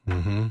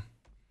 Mm-hmm.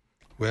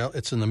 Well,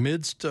 it's in the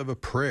midst of a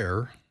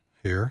prayer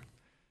here,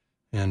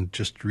 and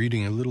just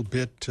reading a little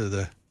bit to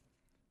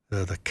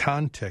the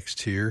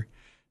context here,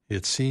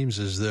 it seems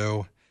as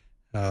though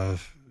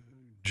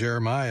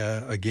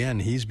Jeremiah, again,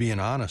 he's being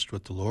honest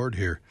with the Lord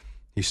here.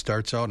 He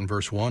starts out in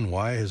verse 1,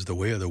 why has the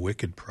way of the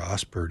wicked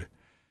prospered?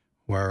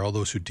 Why are all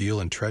those who deal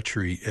in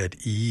treachery at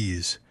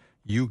ease?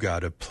 You,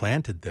 God, have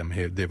planted them.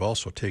 They've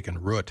also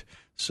taken root.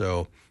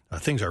 So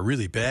things are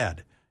really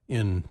bad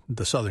in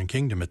the southern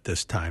kingdom at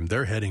this time.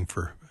 They're heading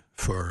for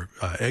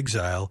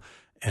exile,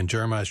 and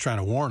Jeremiah's trying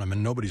to warn them,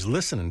 and nobody's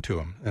listening to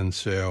him. And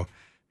so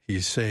he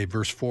say,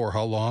 verse 4,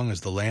 how long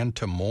is the land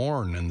to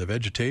mourn and the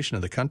vegetation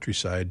of the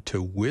countryside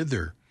to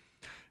wither?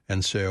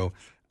 And so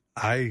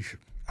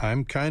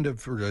I'm kind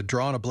of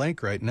drawing a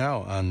blank right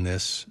now on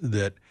this,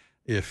 that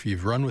if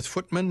you've run with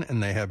footmen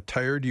and they have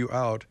tired you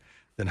out,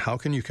 then how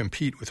can you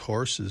compete with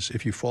horses?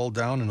 If you fall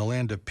down in a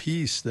land of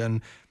peace,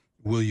 then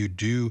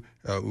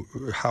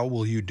how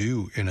will you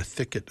do in a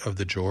thicket of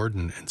the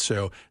Jordan? And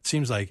so it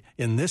seems like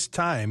in this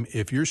time,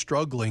 if you're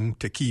struggling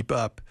to keep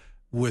up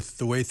with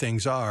the way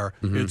things are,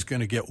 it's going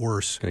to get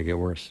worse. It's going to get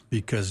worse.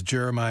 Because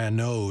Jeremiah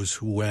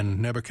knows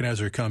when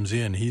Nebuchadnezzar comes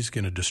in, he's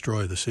going to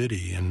destroy the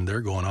city, and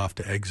they're going off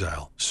to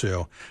exile.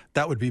 So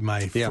that would be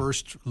my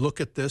first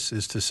look at this,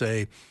 is to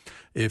say,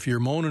 if you're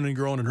moaning and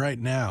groaning right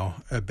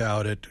now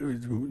about it,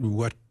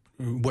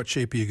 what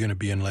shape are you going to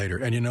be in later?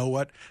 And you know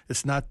what?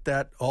 It's not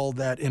all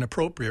that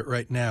inappropriate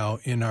right now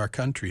in our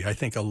country. I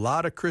think a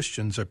lot of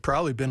Christians have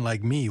probably been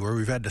like me, where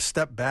we've had to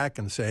step back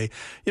and say,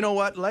 you know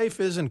what? Life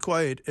isn't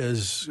quite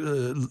as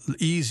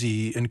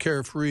easy and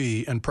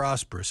carefree and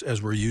prosperous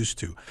as we're used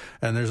to.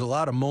 And there's a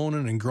lot of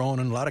moaning and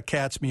groaning, a lot of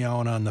cats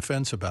meowing on the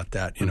fence about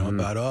that,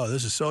 about, oh,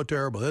 this is so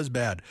terrible, this is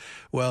bad.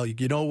 Well,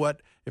 you know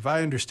what? If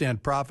I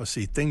understand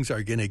prophecy, things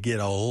are going to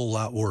get a whole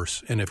lot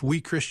worse. And if we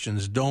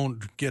Christians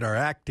don't get our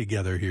act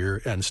together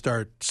here and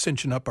start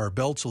cinching up our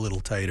belts a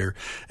little tighter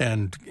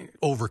and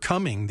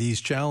overcoming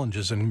these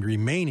challenges and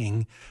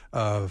remaining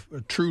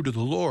true to the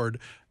Lord,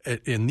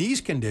 in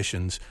these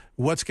conditions,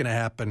 what's going to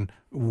happen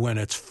when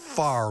it's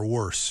far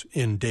worse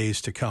in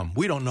days to come?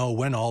 We don't know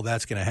when all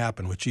that's going to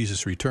happen with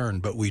Jesus' return,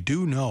 but we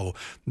do know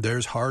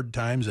there's hard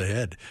times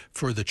ahead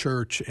for the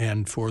church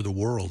and for the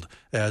world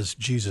as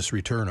Jesus'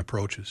 return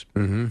approaches.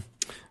 Mm-hmm.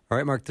 All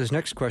right, Mark, this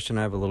next question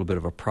I have a little bit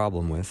of a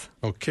problem with.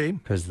 Okay.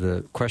 Because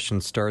the question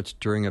starts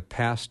during a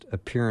past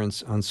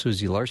appearance on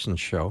Susie Larson's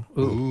show.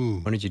 Ooh.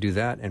 When did you do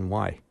that, and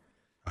why?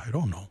 I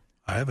don't know.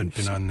 I haven't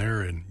been on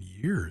there in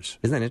years.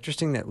 Isn't that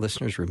interesting that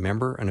listeners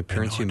remember an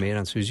appearance you made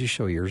on Susie's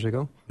show years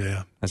ago?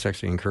 Yeah. That's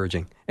actually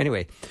encouraging.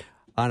 Anyway,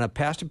 on a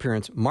past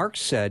appearance, Mark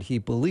said he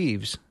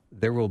believes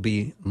there will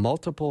be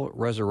multiple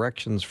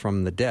resurrections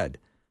from the dead.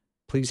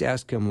 Please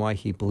ask him why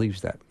he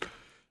believes that.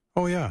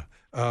 Oh, yeah.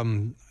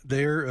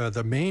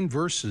 The main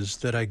verses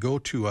that I go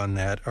to on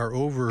that are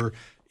over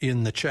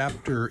in the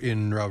chapter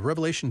in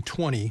Revelation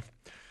 20,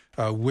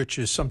 which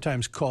is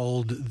sometimes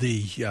called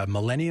the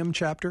Millennium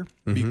chapter,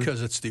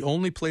 because it's the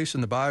only place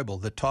in the Bible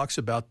that talks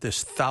about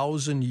this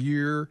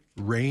 1,000-year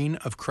reign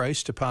of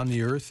Christ upon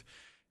the earth.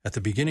 At the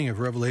beginning of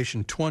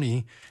Revelation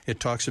 20, it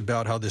talks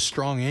about how this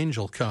strong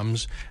angel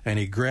comes and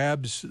he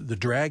grabs the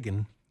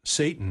dragon,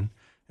 Satan,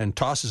 and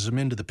tosses him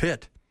into the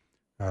pit.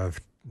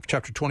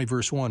 Chapter 20,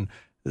 verse 1,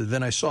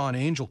 then I saw an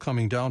angel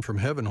coming down from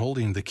heaven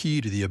holding the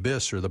key to the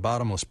abyss, or the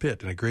bottomless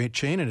pit, and a great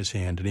chain in his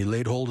hand. And he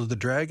laid hold of the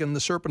dragon, the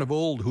serpent of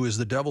old, who is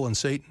the devil and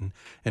Satan,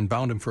 and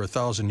bound him for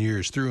 1,000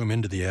 years, threw him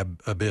into the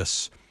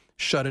abyss,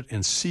 shut it,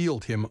 and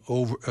sealed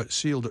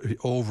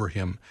over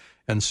him.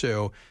 And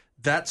so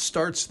that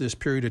starts this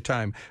period of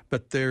time.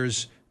 But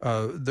there's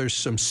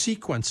some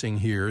sequencing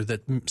here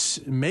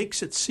that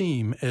makes it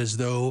seem as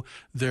though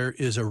there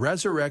is a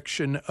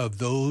resurrection of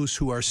those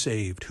who are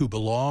saved, who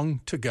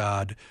belong to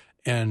God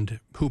and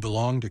who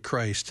belong to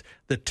Christ,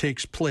 that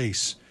takes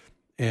place.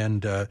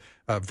 And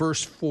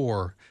verse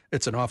 4,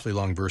 it's an awfully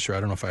long verse here. I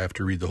don't know if I have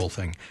to read the whole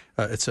thing.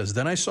 It says,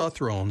 then I saw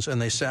thrones,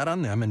 and they sat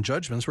on them, and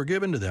judgments were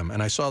given to them.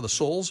 And I saw the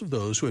souls of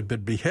those who had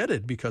been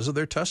beheaded because of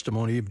their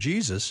testimony of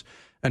Jesus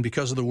and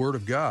because of the word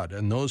of God,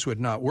 and those who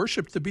had not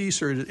worshipped the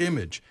beast or his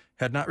image,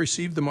 had not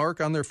received the mark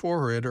on their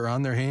forehead or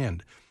on their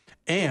hand.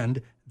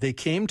 And they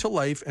came to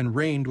life and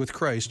reigned with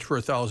Christ for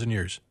 1,000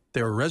 years.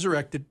 They were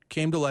resurrected,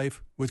 came to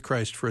life with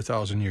Christ for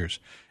 1,000 years.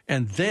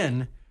 And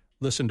then,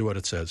 listen to what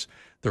it says.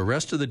 The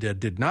rest of the dead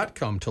did not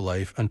come to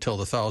life until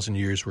the 1,000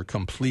 years were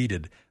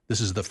completed. This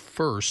is the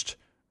first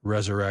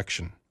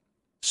resurrection.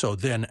 So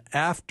then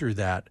after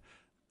that,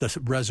 the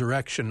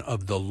resurrection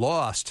of the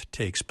lost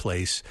takes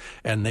place,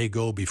 and they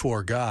go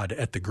before God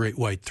at the great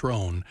white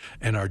throne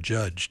and are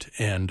judged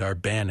and are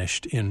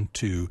banished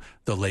into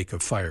the lake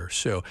of fire.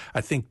 So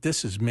I think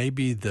this is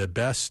maybe the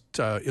best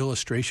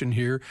illustration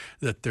here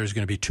that there's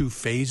going to be two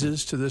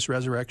phases to this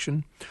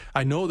resurrection.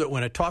 I know that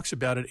when it talks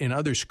about it in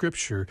other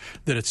scripture,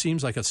 that it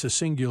seems like it's a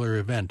singular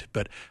event,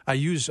 but I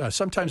use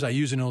sometimes I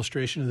use an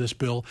illustration of this,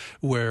 Bill,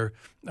 where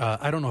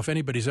I don't know if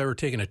anybody's ever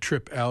taken a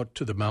trip out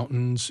to the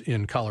mountains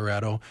in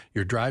Colorado.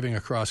 You're driving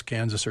across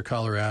Kansas or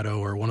Colorado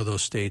or one of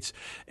those states,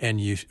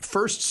 and you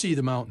first see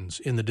the mountains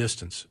in the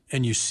distance,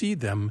 and you see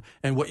them,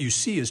 and what you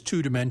see is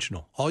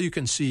two-dimensional. All you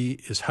can see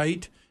is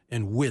height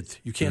and width.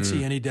 You can't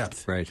see any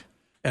depth. Right.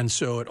 And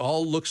so it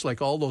all looks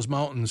like all those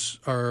mountains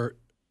are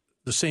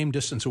the same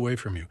distance away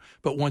from you.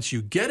 But once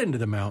you get into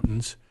the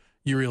mountains,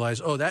 you realize,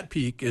 oh, that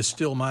peak is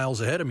still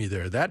miles ahead of me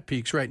there. That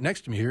peak's right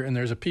next to me here, and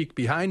there's a peak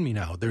behind me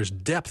now. There's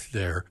depth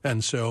there.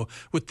 And so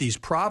with these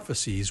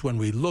prophecies, when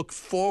we look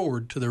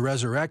forward to the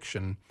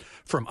resurrection,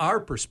 from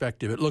our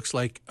perspective, it looks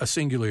like a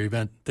singular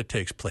event that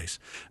takes place.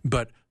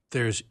 But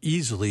there's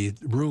easily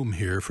room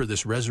here for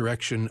this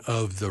resurrection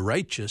of the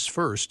righteous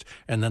first,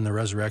 and then the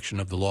resurrection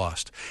of the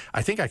lost.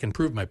 I think I can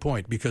prove my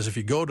point, because if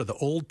you go to the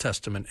Old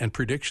Testament and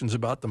predictions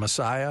about the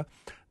Messiah,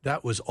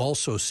 that was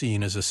also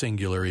seen as a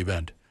singular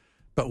event.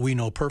 But we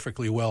know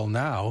perfectly well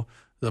now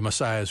the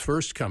Messiah's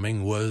first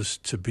coming was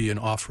to be an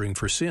offering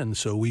for sin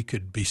so we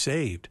could be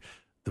saved.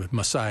 The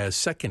Messiah's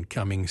second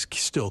coming is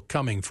still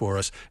coming for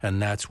us,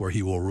 and that's where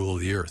he will rule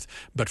the earth.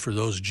 But for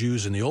those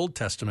Jews in the Old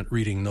Testament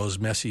reading those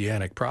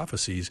messianic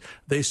prophecies,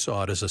 they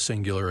saw it as a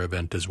singular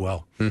event as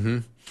well. Mm-hmm.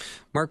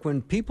 Mark,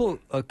 when people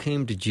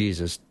came to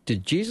Jesus,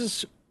 did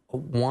Jesus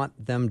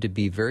want them to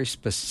be very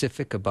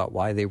specific about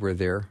why they were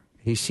there?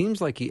 He seems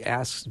like he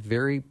asks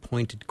very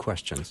pointed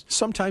questions.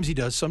 Sometimes he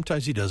does,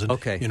 sometimes he doesn't.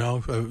 Okay. You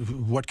know,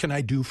 what can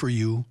I do for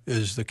you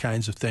is the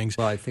kinds of things.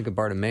 Well, I think of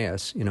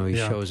Bartimaeus. You know, he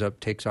shows up,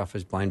 takes off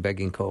his blind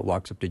begging coat,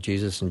 walks up to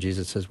Jesus, and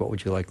Jesus says, "What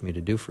would you like me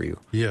to do for you?"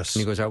 Yes. And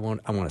he goes, I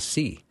want to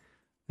see.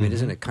 I mean,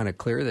 isn't it kind of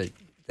clear that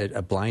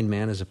a blind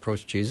man has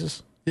approached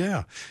Jesus?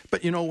 Yeah,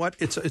 but you know what?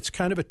 It's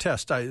kind of a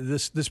test.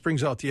 This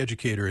brings out the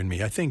educator in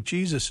me. I think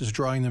Jesus is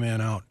drawing the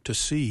man out to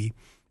see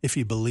if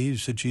he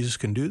believes that Jesus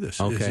can do this.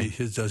 Okay.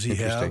 Does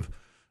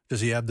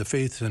he have the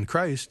faith in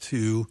Christ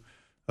to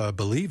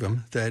believe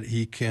him that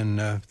he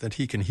can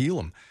heal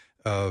him?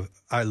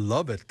 I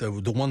love it.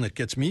 The one that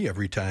gets me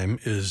every time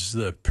is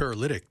the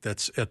paralytic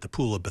that's at the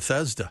pool of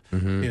Bethesda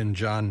in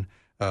John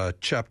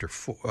chapter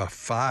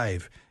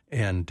 5.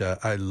 And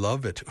I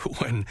love it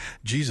when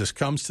Jesus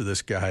comes to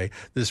this guy.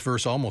 This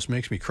verse almost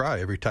makes me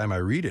cry every time I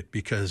read it,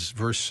 because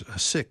verse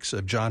 6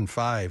 of John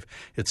 5,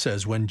 it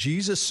says, "When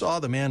Jesus saw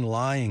the man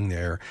lying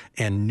there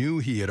and knew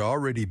he had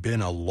already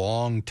been a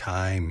long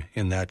time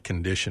in that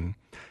condition,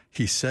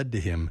 he said to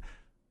him,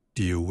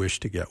 'Do you wish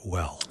to get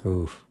well?'"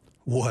 Oof.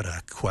 What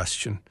a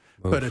question.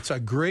 Oof. But it's a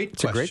great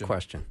question. It's a great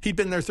question. He'd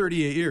been there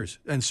 38 years.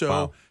 And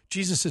so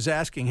Jesus is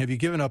asking, have you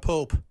given up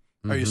hope?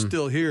 Are you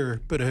still here,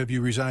 but have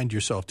you resigned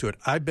yourself to it?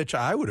 I bet you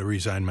I would have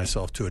resigned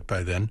myself to it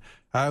by then.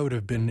 I would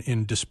have been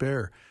in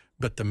despair.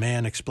 But the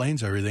man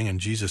explains everything, and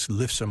Jesus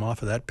lifts him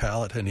off of that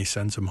pallet, and he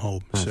sends him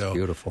home. That's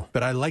beautiful.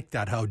 But I like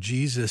that, how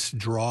Jesus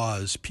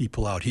draws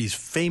people out. He's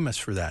famous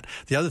for that.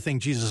 The other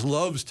thing Jesus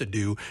loves to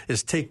do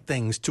is take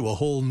things to a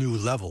whole new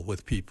level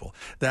with people.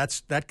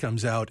 That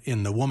comes out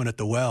in the woman at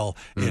the well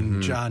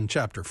in John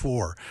chapter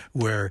 4,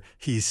 where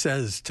he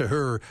says to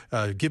her,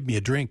 "Give me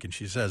a drink." And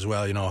she says,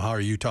 "Well, you know, how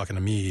are you talking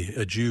to me,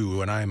 a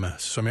Jew, and I'm a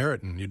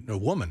Samaritan, a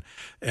woman?"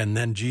 And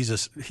then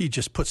Jesus, he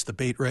just puts the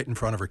bait right in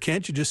front of her.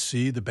 Can't you just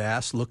see the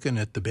bass looking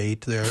at the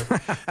bait there,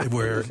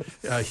 where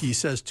he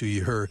says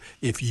to her,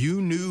 "If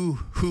you knew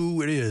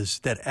who it is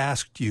that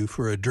asked you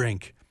for a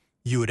drink,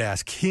 you would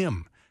ask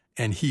him,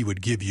 and he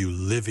would give you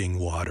living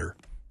water."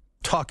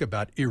 Talk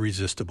about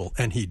irresistible.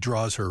 And he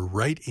draws her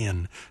right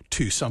in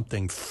to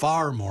something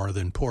far more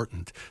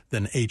important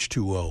than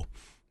H2O,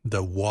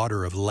 the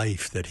water of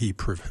life that he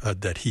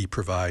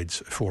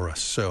provides for us.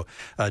 So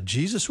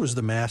Jesus was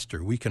the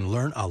master. We can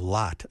learn a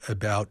lot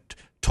about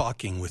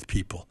talking with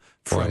people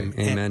from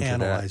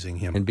analyzing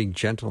him. And being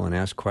gentle and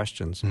ask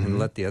questions and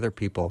let the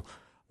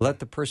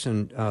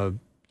person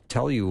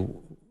tell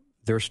you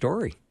their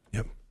story.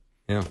 Yep.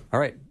 Yeah. All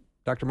right.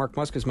 Dr. Mark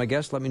Muska is my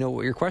guest. Let me know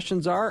what your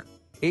questions are.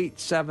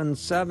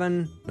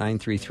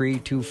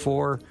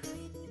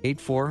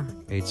 877-933-2484,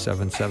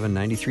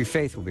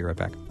 877-93-FAITH. We'll be right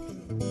back.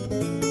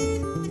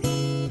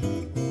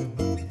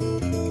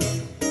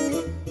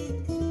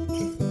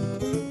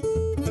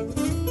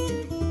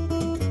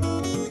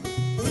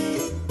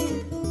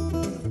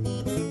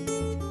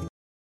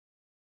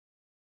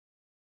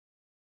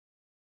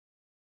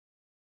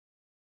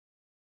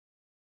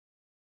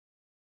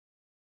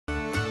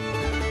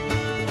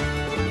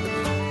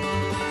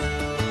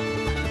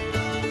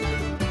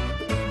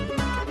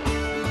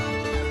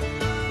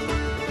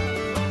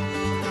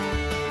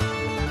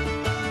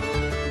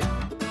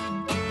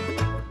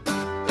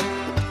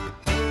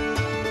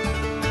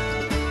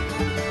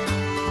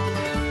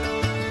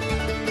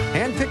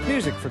 Handpicked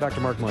music for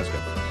Dr. Mark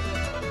Muska.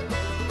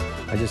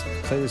 I just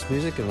play this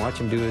music and watch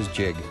him do his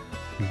jig.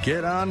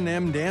 Get on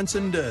them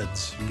dancing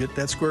duds. You get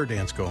that square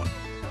dance going.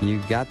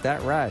 You got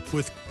that right.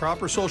 With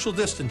proper social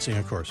distancing,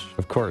 of course.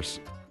 Of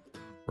course.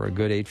 We're a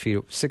good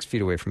 6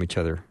 feet away from each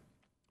other,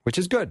 which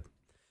is good.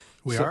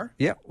 We are?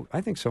 Yeah,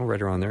 I think so,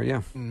 right around there,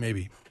 yeah.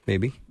 Maybe,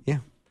 yeah.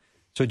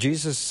 So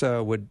Jesus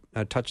would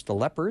touch the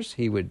lepers.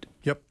 He would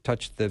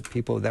touch the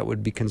people that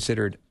would be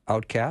considered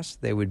outcasts.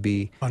 They would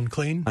be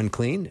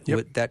unclean.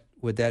 Yep.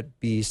 Would that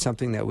be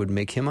something that would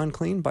make him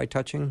unclean by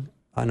touching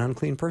an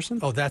unclean person?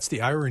 Oh, that's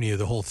the irony of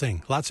the whole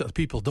thing. Lots of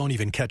people don't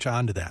even catch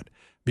on to that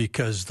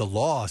because the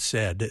law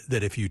said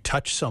that if you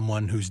touch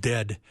someone who's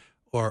dead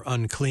or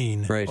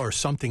unclean or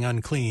something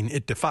unclean,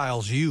 it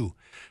defiles you.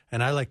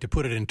 And I like to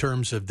put it in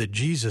terms of that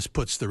Jesus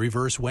puts the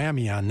reverse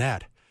whammy on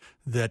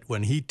that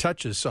when he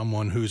touches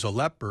someone who's a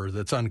leper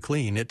that's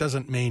unclean, it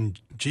doesn't mean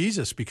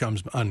Jesus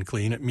becomes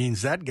unclean. It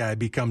means that guy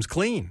becomes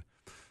clean.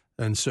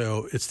 And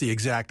so it's the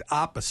exact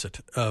opposite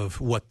of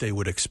what they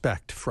would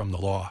expect from the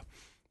law.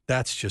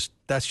 That's just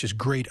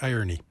great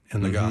irony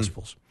in the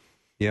Gospels.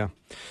 Yeah.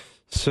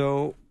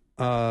 So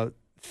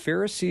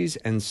Pharisees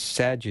and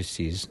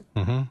Sadducees,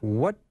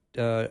 what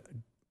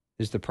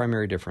is the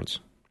primary difference?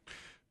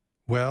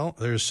 Well,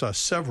 there's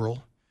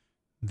several.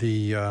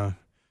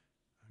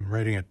 I'm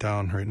writing it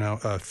down right now.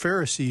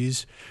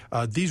 Pharisees,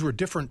 these were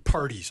different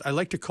parties. I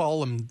like to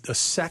call them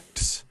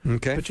sects,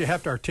 but you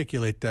have to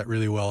articulate that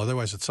really well.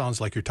 Otherwise, it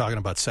sounds like you're talking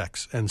about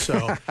sex. And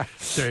so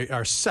they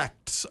are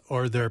sects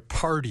or they're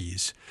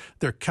parties.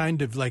 They're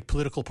kind of like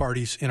political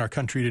parties in our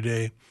country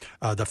today.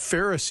 The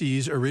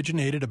Pharisees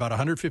originated about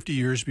 150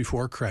 years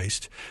before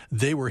Christ.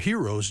 They were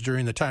heroes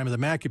during the time of the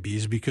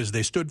Maccabees because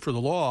they stood for the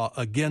law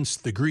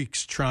against the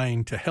Greeks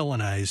trying to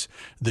Hellenize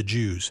the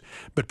Jews.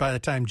 But by the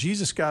time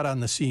Jesus got on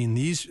the scene,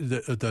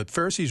 the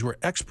Pharisees were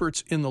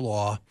experts in the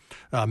law.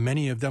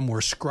 Many of them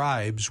were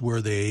scribes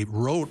where they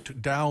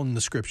wrote down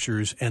the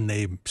scriptures and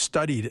they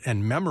studied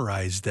and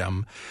memorized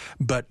them.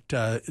 But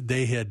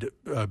they had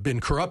been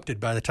corrupted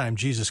by the time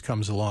Jesus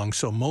comes along.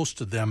 So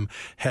most of them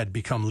had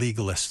become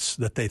legalists,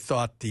 that they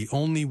thought the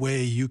only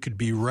way you could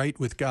be right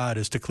with God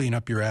is to clean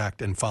up your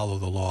act and follow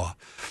the law.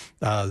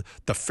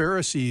 The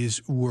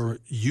Pharisees were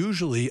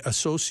usually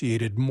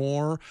associated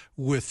more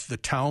with the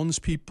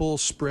townspeople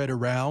spread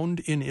around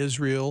in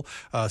Israel,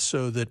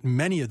 so that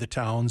many of the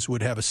towns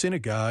would have a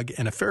synagogue,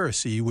 and a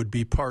Pharisee would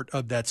be part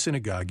of that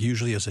synagogue,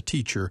 usually as a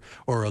teacher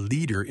or a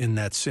leader in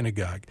that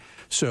synagogue.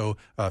 So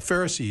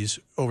Pharisees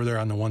over there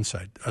on the one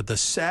side. The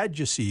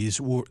Sadducees,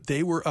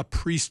 they were a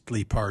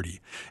priestly party.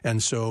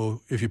 And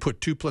so if you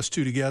put 2 plus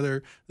 2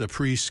 together, the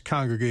priests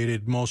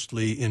congregated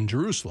mostly in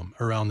Jerusalem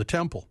around the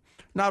temple.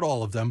 Not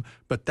all of them,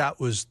 but that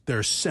was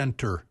their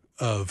center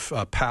of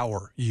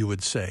power, you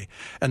would say.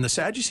 And the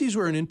Sadducees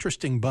were an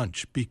interesting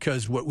bunch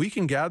because what we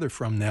can gather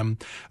from them,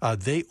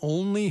 they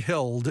only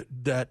held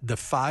that the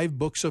 5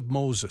 books of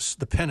Moses,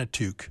 the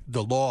Pentateuch,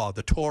 the law,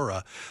 the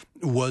Torah,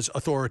 was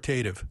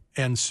authoritative.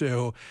 And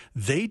so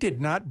they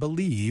did not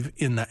believe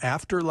in the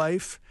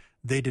afterlife.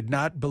 They did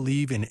not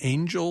believe in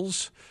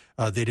angels.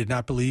 They did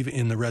not believe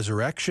in the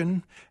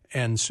resurrection.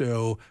 And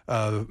so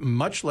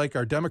much like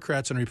our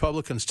Democrats and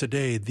Republicans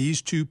today,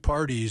 these two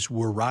parties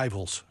were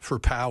rivals for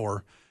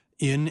power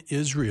in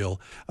Israel.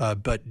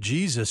 But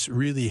Jesus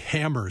really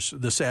hammers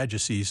the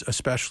Sadducees,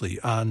 especially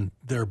on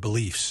their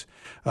beliefs.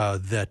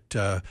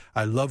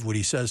 I love what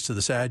he says to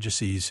the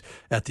Sadducees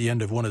at the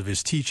end of one of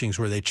his teachings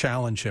where they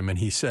challenge him. And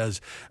he says,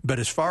 but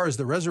as far as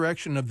the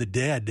resurrection of the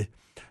dead,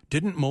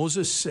 didn't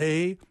Moses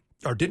say,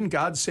 or didn't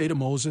God say to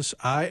Moses,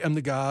 I am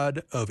the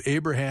God of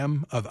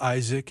Abraham, of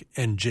Isaac,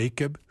 and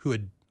Jacob, who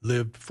had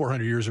lived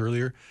 400 years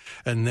earlier?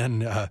 And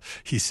then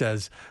he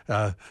says,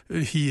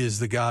 he is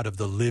the God of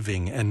the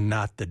living and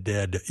not the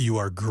dead. You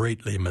are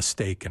greatly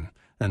mistaken.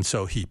 And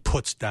so he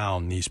puts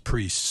down these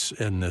priests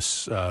and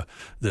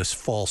this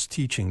false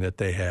teaching that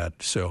they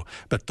had. So,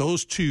 but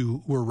those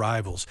two were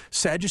rivals.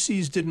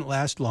 Sadducees didn't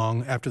last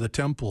long after the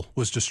temple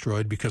was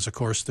destroyed because, of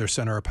course, their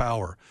center of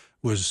power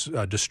was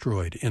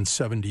destroyed in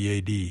 70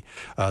 A.D.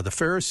 The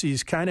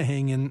Pharisees kind of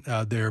hang in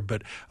there,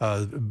 but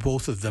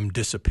both of them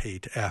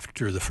dissipate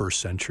after the first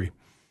century.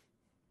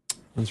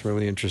 That's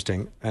really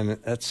interesting. And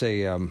that's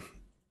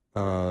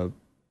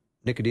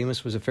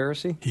Nicodemus was a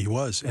Pharisee? He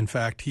was. In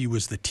fact, he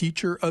was the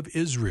teacher of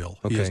Israel,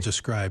 he is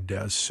described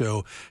as.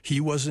 So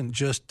he wasn't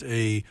just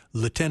a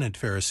lieutenant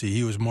Pharisee.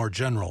 He was more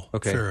general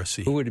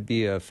Pharisee. Who would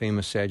be a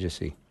famous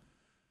Sadducee?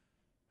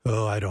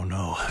 Oh, I don't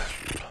know.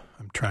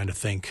 I'm trying to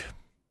think.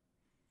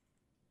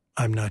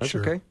 I'm not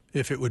sure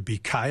if it would be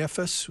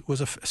Caiaphas was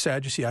a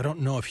Sadducee. I don't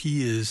know if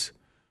he is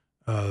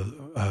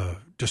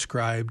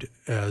described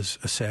as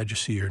a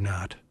Sadducee or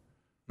not.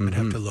 I'd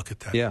have to look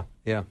at that. Yeah.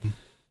 Mm-hmm.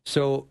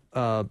 So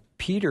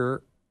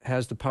Peter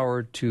has the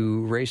power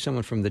to raise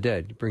someone from the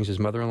dead. He brings his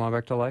mother-in-law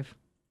back to life.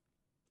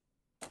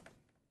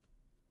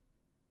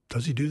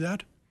 Does he do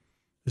that?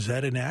 Is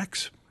that in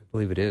Acts? I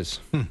believe it is.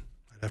 I'd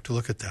have to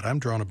look at that. I'm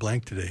drawing a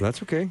blank today.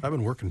 That's okay. I've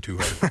been working too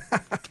hard.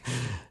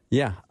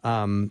 Yeah.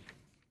 And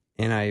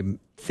I'm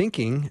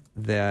thinking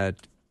that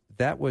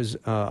was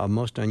a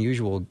most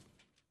unusual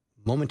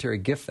momentary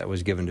gift that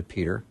was given to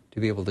Peter to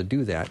be able to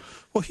do that.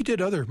 Well, he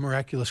did other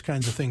miraculous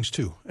kinds of things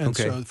too. And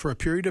so for a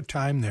period of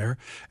time there,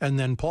 and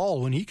then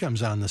Paul, when he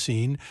comes on the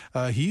scene,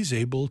 he's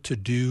able to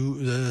do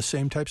the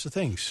same types of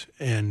things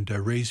and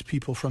raise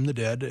people from the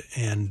dead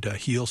and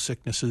heal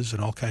sicknesses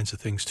and all kinds of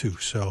things too.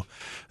 So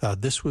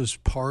this was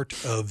part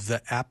of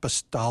the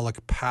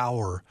apostolic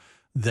power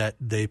that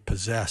they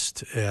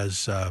possessed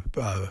as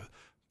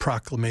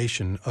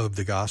proclamation of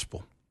the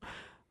gospel.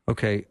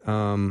 Okay,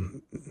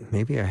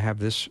 maybe I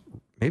have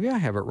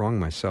it wrong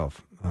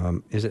myself.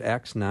 Is it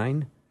Acts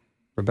 9,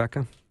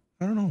 Rebecca?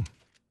 I don't know.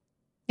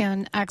 Yeah,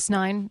 in Acts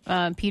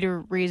 9,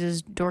 Peter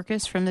raises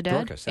Dorcas from the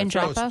dead Dorcas, in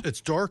that's Joppa.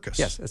 It's Dorcas.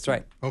 Yes, that's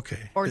right.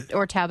 Okay.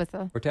 Or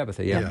Tabitha. Or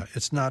Tabitha, yeah. Yeah,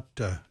 it's not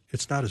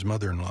his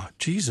mother-in-law.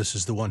 Jesus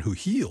is the one who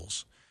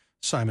heals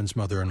Simon's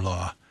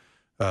mother-in-law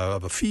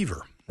of a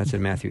fever. That's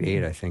in Matthew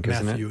 8, I think,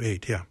 isn't it? Matthew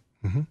 8, yeah.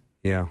 Mm-hmm.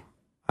 Yeah.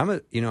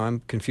 I'm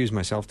confused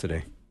myself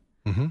today,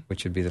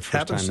 which would be the first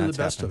Happens time to that's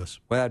the best happened. of us.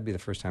 Well, that'd be the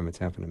first time it's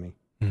happened to me.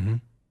 Mm-hmm.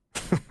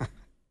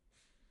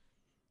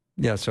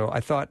 Yeah, so I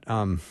thought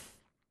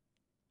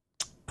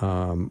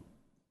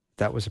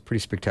that was a pretty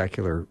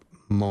spectacular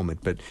moment.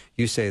 But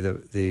you say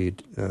they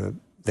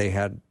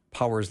had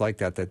powers like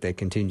that they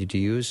continued to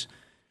use?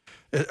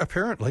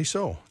 Apparently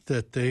so,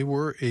 that they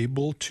were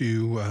able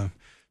to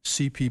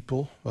see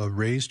people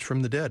raised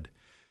from the dead.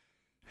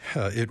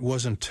 It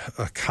wasn't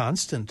a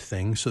constant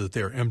thing so that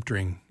they were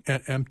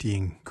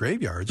emptying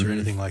graveyards or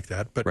anything like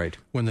that. But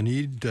when the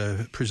need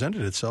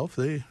presented itself,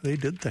 they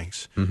did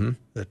things. Mm-hmm.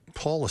 That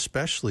Paul,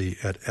 especially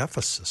at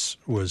Ephesus,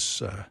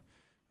 was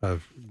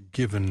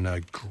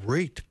given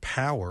great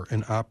power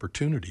and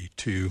opportunity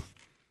to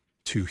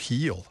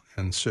heal.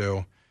 And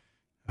so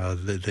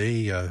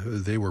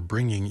they were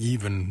bringing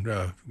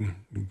even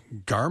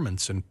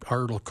garments and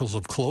articles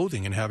of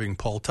clothing and having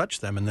Paul touch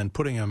them and then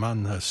putting them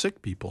on the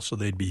sick people so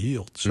they'd be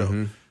healed.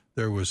 So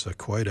there was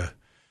quite a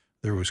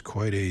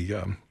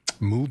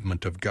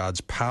movement of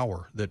God's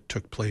power that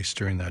took place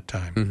during that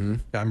time. Mm-hmm.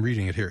 I'm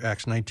reading it here,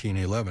 Acts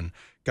 19:11.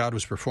 God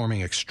was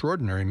performing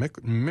extraordinary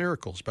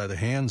miracles by the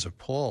hands of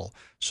Paul,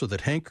 so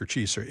that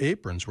handkerchiefs or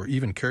aprons were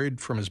even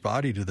carried from his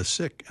body to the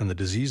sick, and the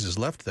diseases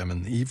left them,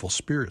 and the evil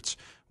spirits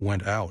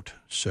went out.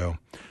 So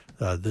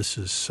this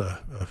is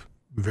a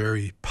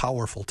very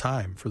powerful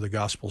time for the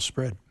gospel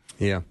spread.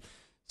 Yeah.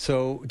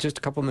 So just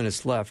a couple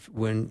minutes left.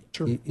 When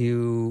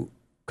you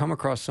come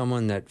across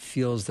someone that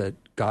feels that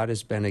God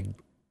has been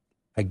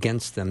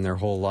against them their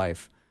whole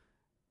life,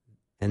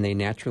 and they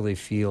naturally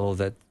feel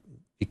that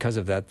because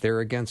of that, they're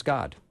against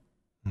God.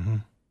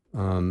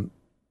 Mm-hmm.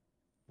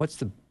 What's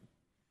the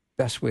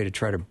best way to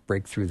try to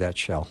break through that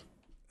shell?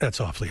 That's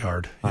awfully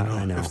hard.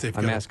 I know. If they've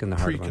I'm got asking the a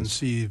hard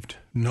preconceived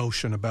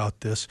notion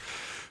about this,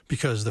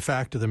 because the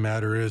fact of the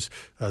matter is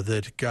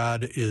that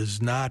God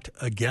is not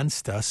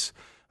against us.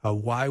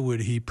 Why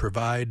would he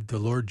provide the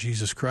Lord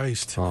Jesus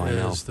Christ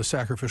as the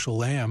sacrificial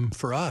lamb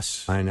for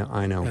us? I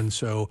know. And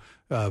so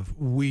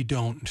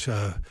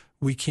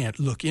we can't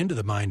look into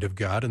the mind of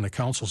God and the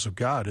counsels of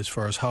God as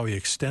far as how he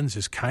extends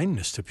his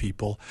kindness to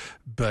people.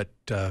 But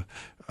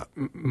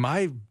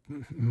my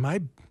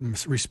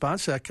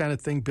response to that kind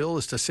of thing, Bill,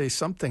 is to say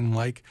something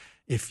like,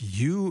 if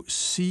you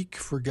seek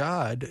for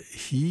God,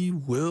 he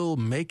will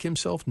make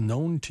himself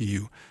known to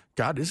you.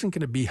 God isn't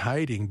going to be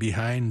hiding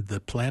behind the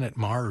planet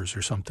Mars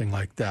or something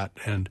like that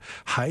and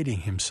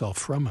hiding himself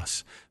from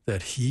us,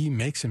 that he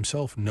makes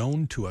himself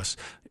known to us.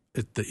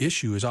 The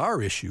issue is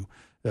our issue.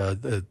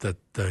 The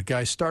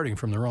guy's starting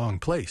from the wrong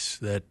place,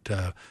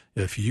 that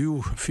if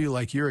you feel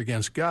like you're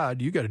against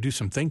God, you got to do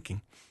some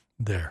thinking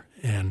there.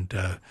 And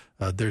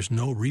there's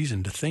no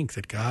reason to think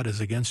that God is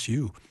against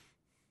you.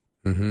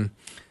 Mm-hmm.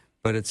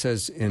 But it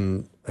says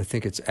in, I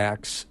think it's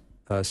Acts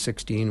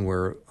 16,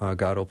 where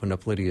God opened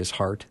up Lydia's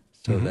heart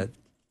so that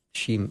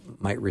she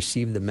might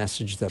receive the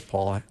message that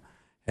Paul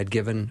had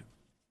given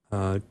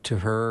to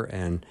her.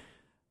 And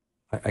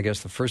I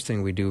guess the first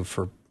thing we do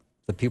for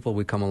the people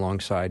we come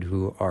alongside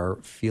who are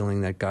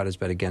feeling that God has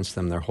been against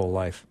them their whole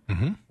life,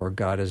 or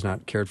God has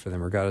not cared for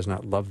them, or God has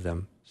not loved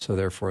them, so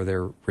therefore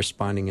they're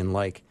responding in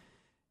like,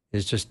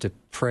 is just to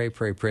pray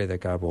that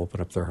God will open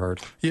up their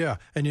heart. Yeah,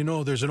 and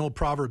there's an old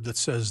proverb that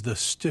says the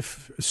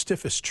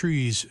stiffest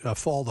trees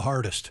fall the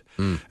hardest.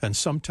 And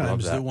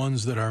sometimes the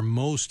ones that are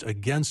most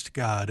against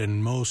God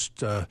and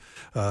most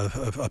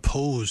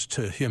opposed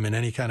to him in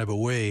any kind of a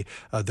way,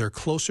 they're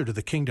closer to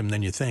the kingdom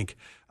than you think.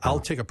 I'll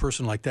take a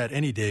person like that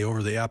any day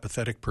over the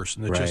apathetic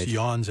person that just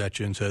yawns at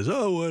you and says,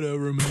 "Oh,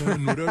 whatever,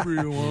 man, whatever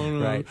you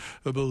want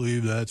to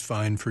believe, that's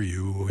fine for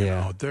you." You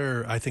know,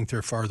 I think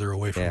they're farther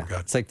away from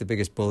God. It's like the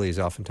biggest bully is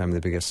oftentimes the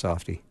biggest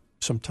softy.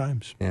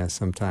 Sometimes. Yeah,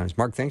 sometimes.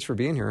 Mark, thanks for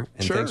being here,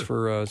 and thanks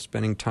for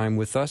spending time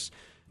with us.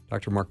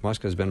 Dr. Mark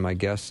Muska has been my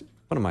guest.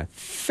 One of my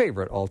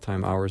favorite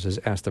all-time hours is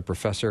Ask the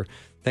Professor.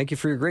 Thank you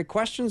for your great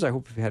questions. I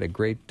hope you've had a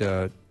great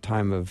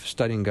time of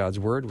studying God's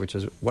Word, which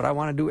is what I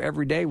want to do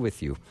every day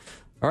with you.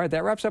 All right,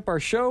 that wraps up our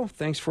show.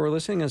 Thanks for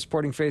listening and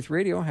supporting Faith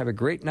Radio. Have a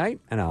great night,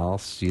 and I'll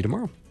see you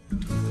tomorrow.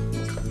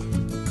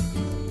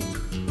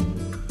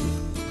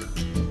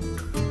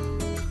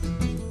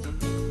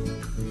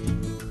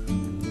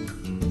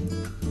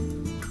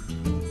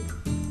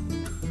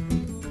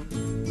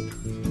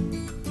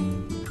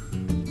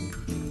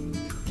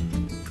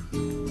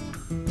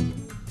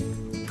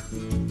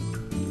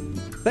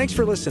 Thanks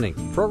for listening.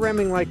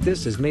 Programming like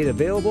this is made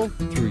available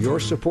through your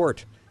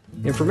support.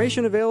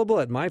 Information available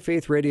at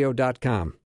myfaithradio.com.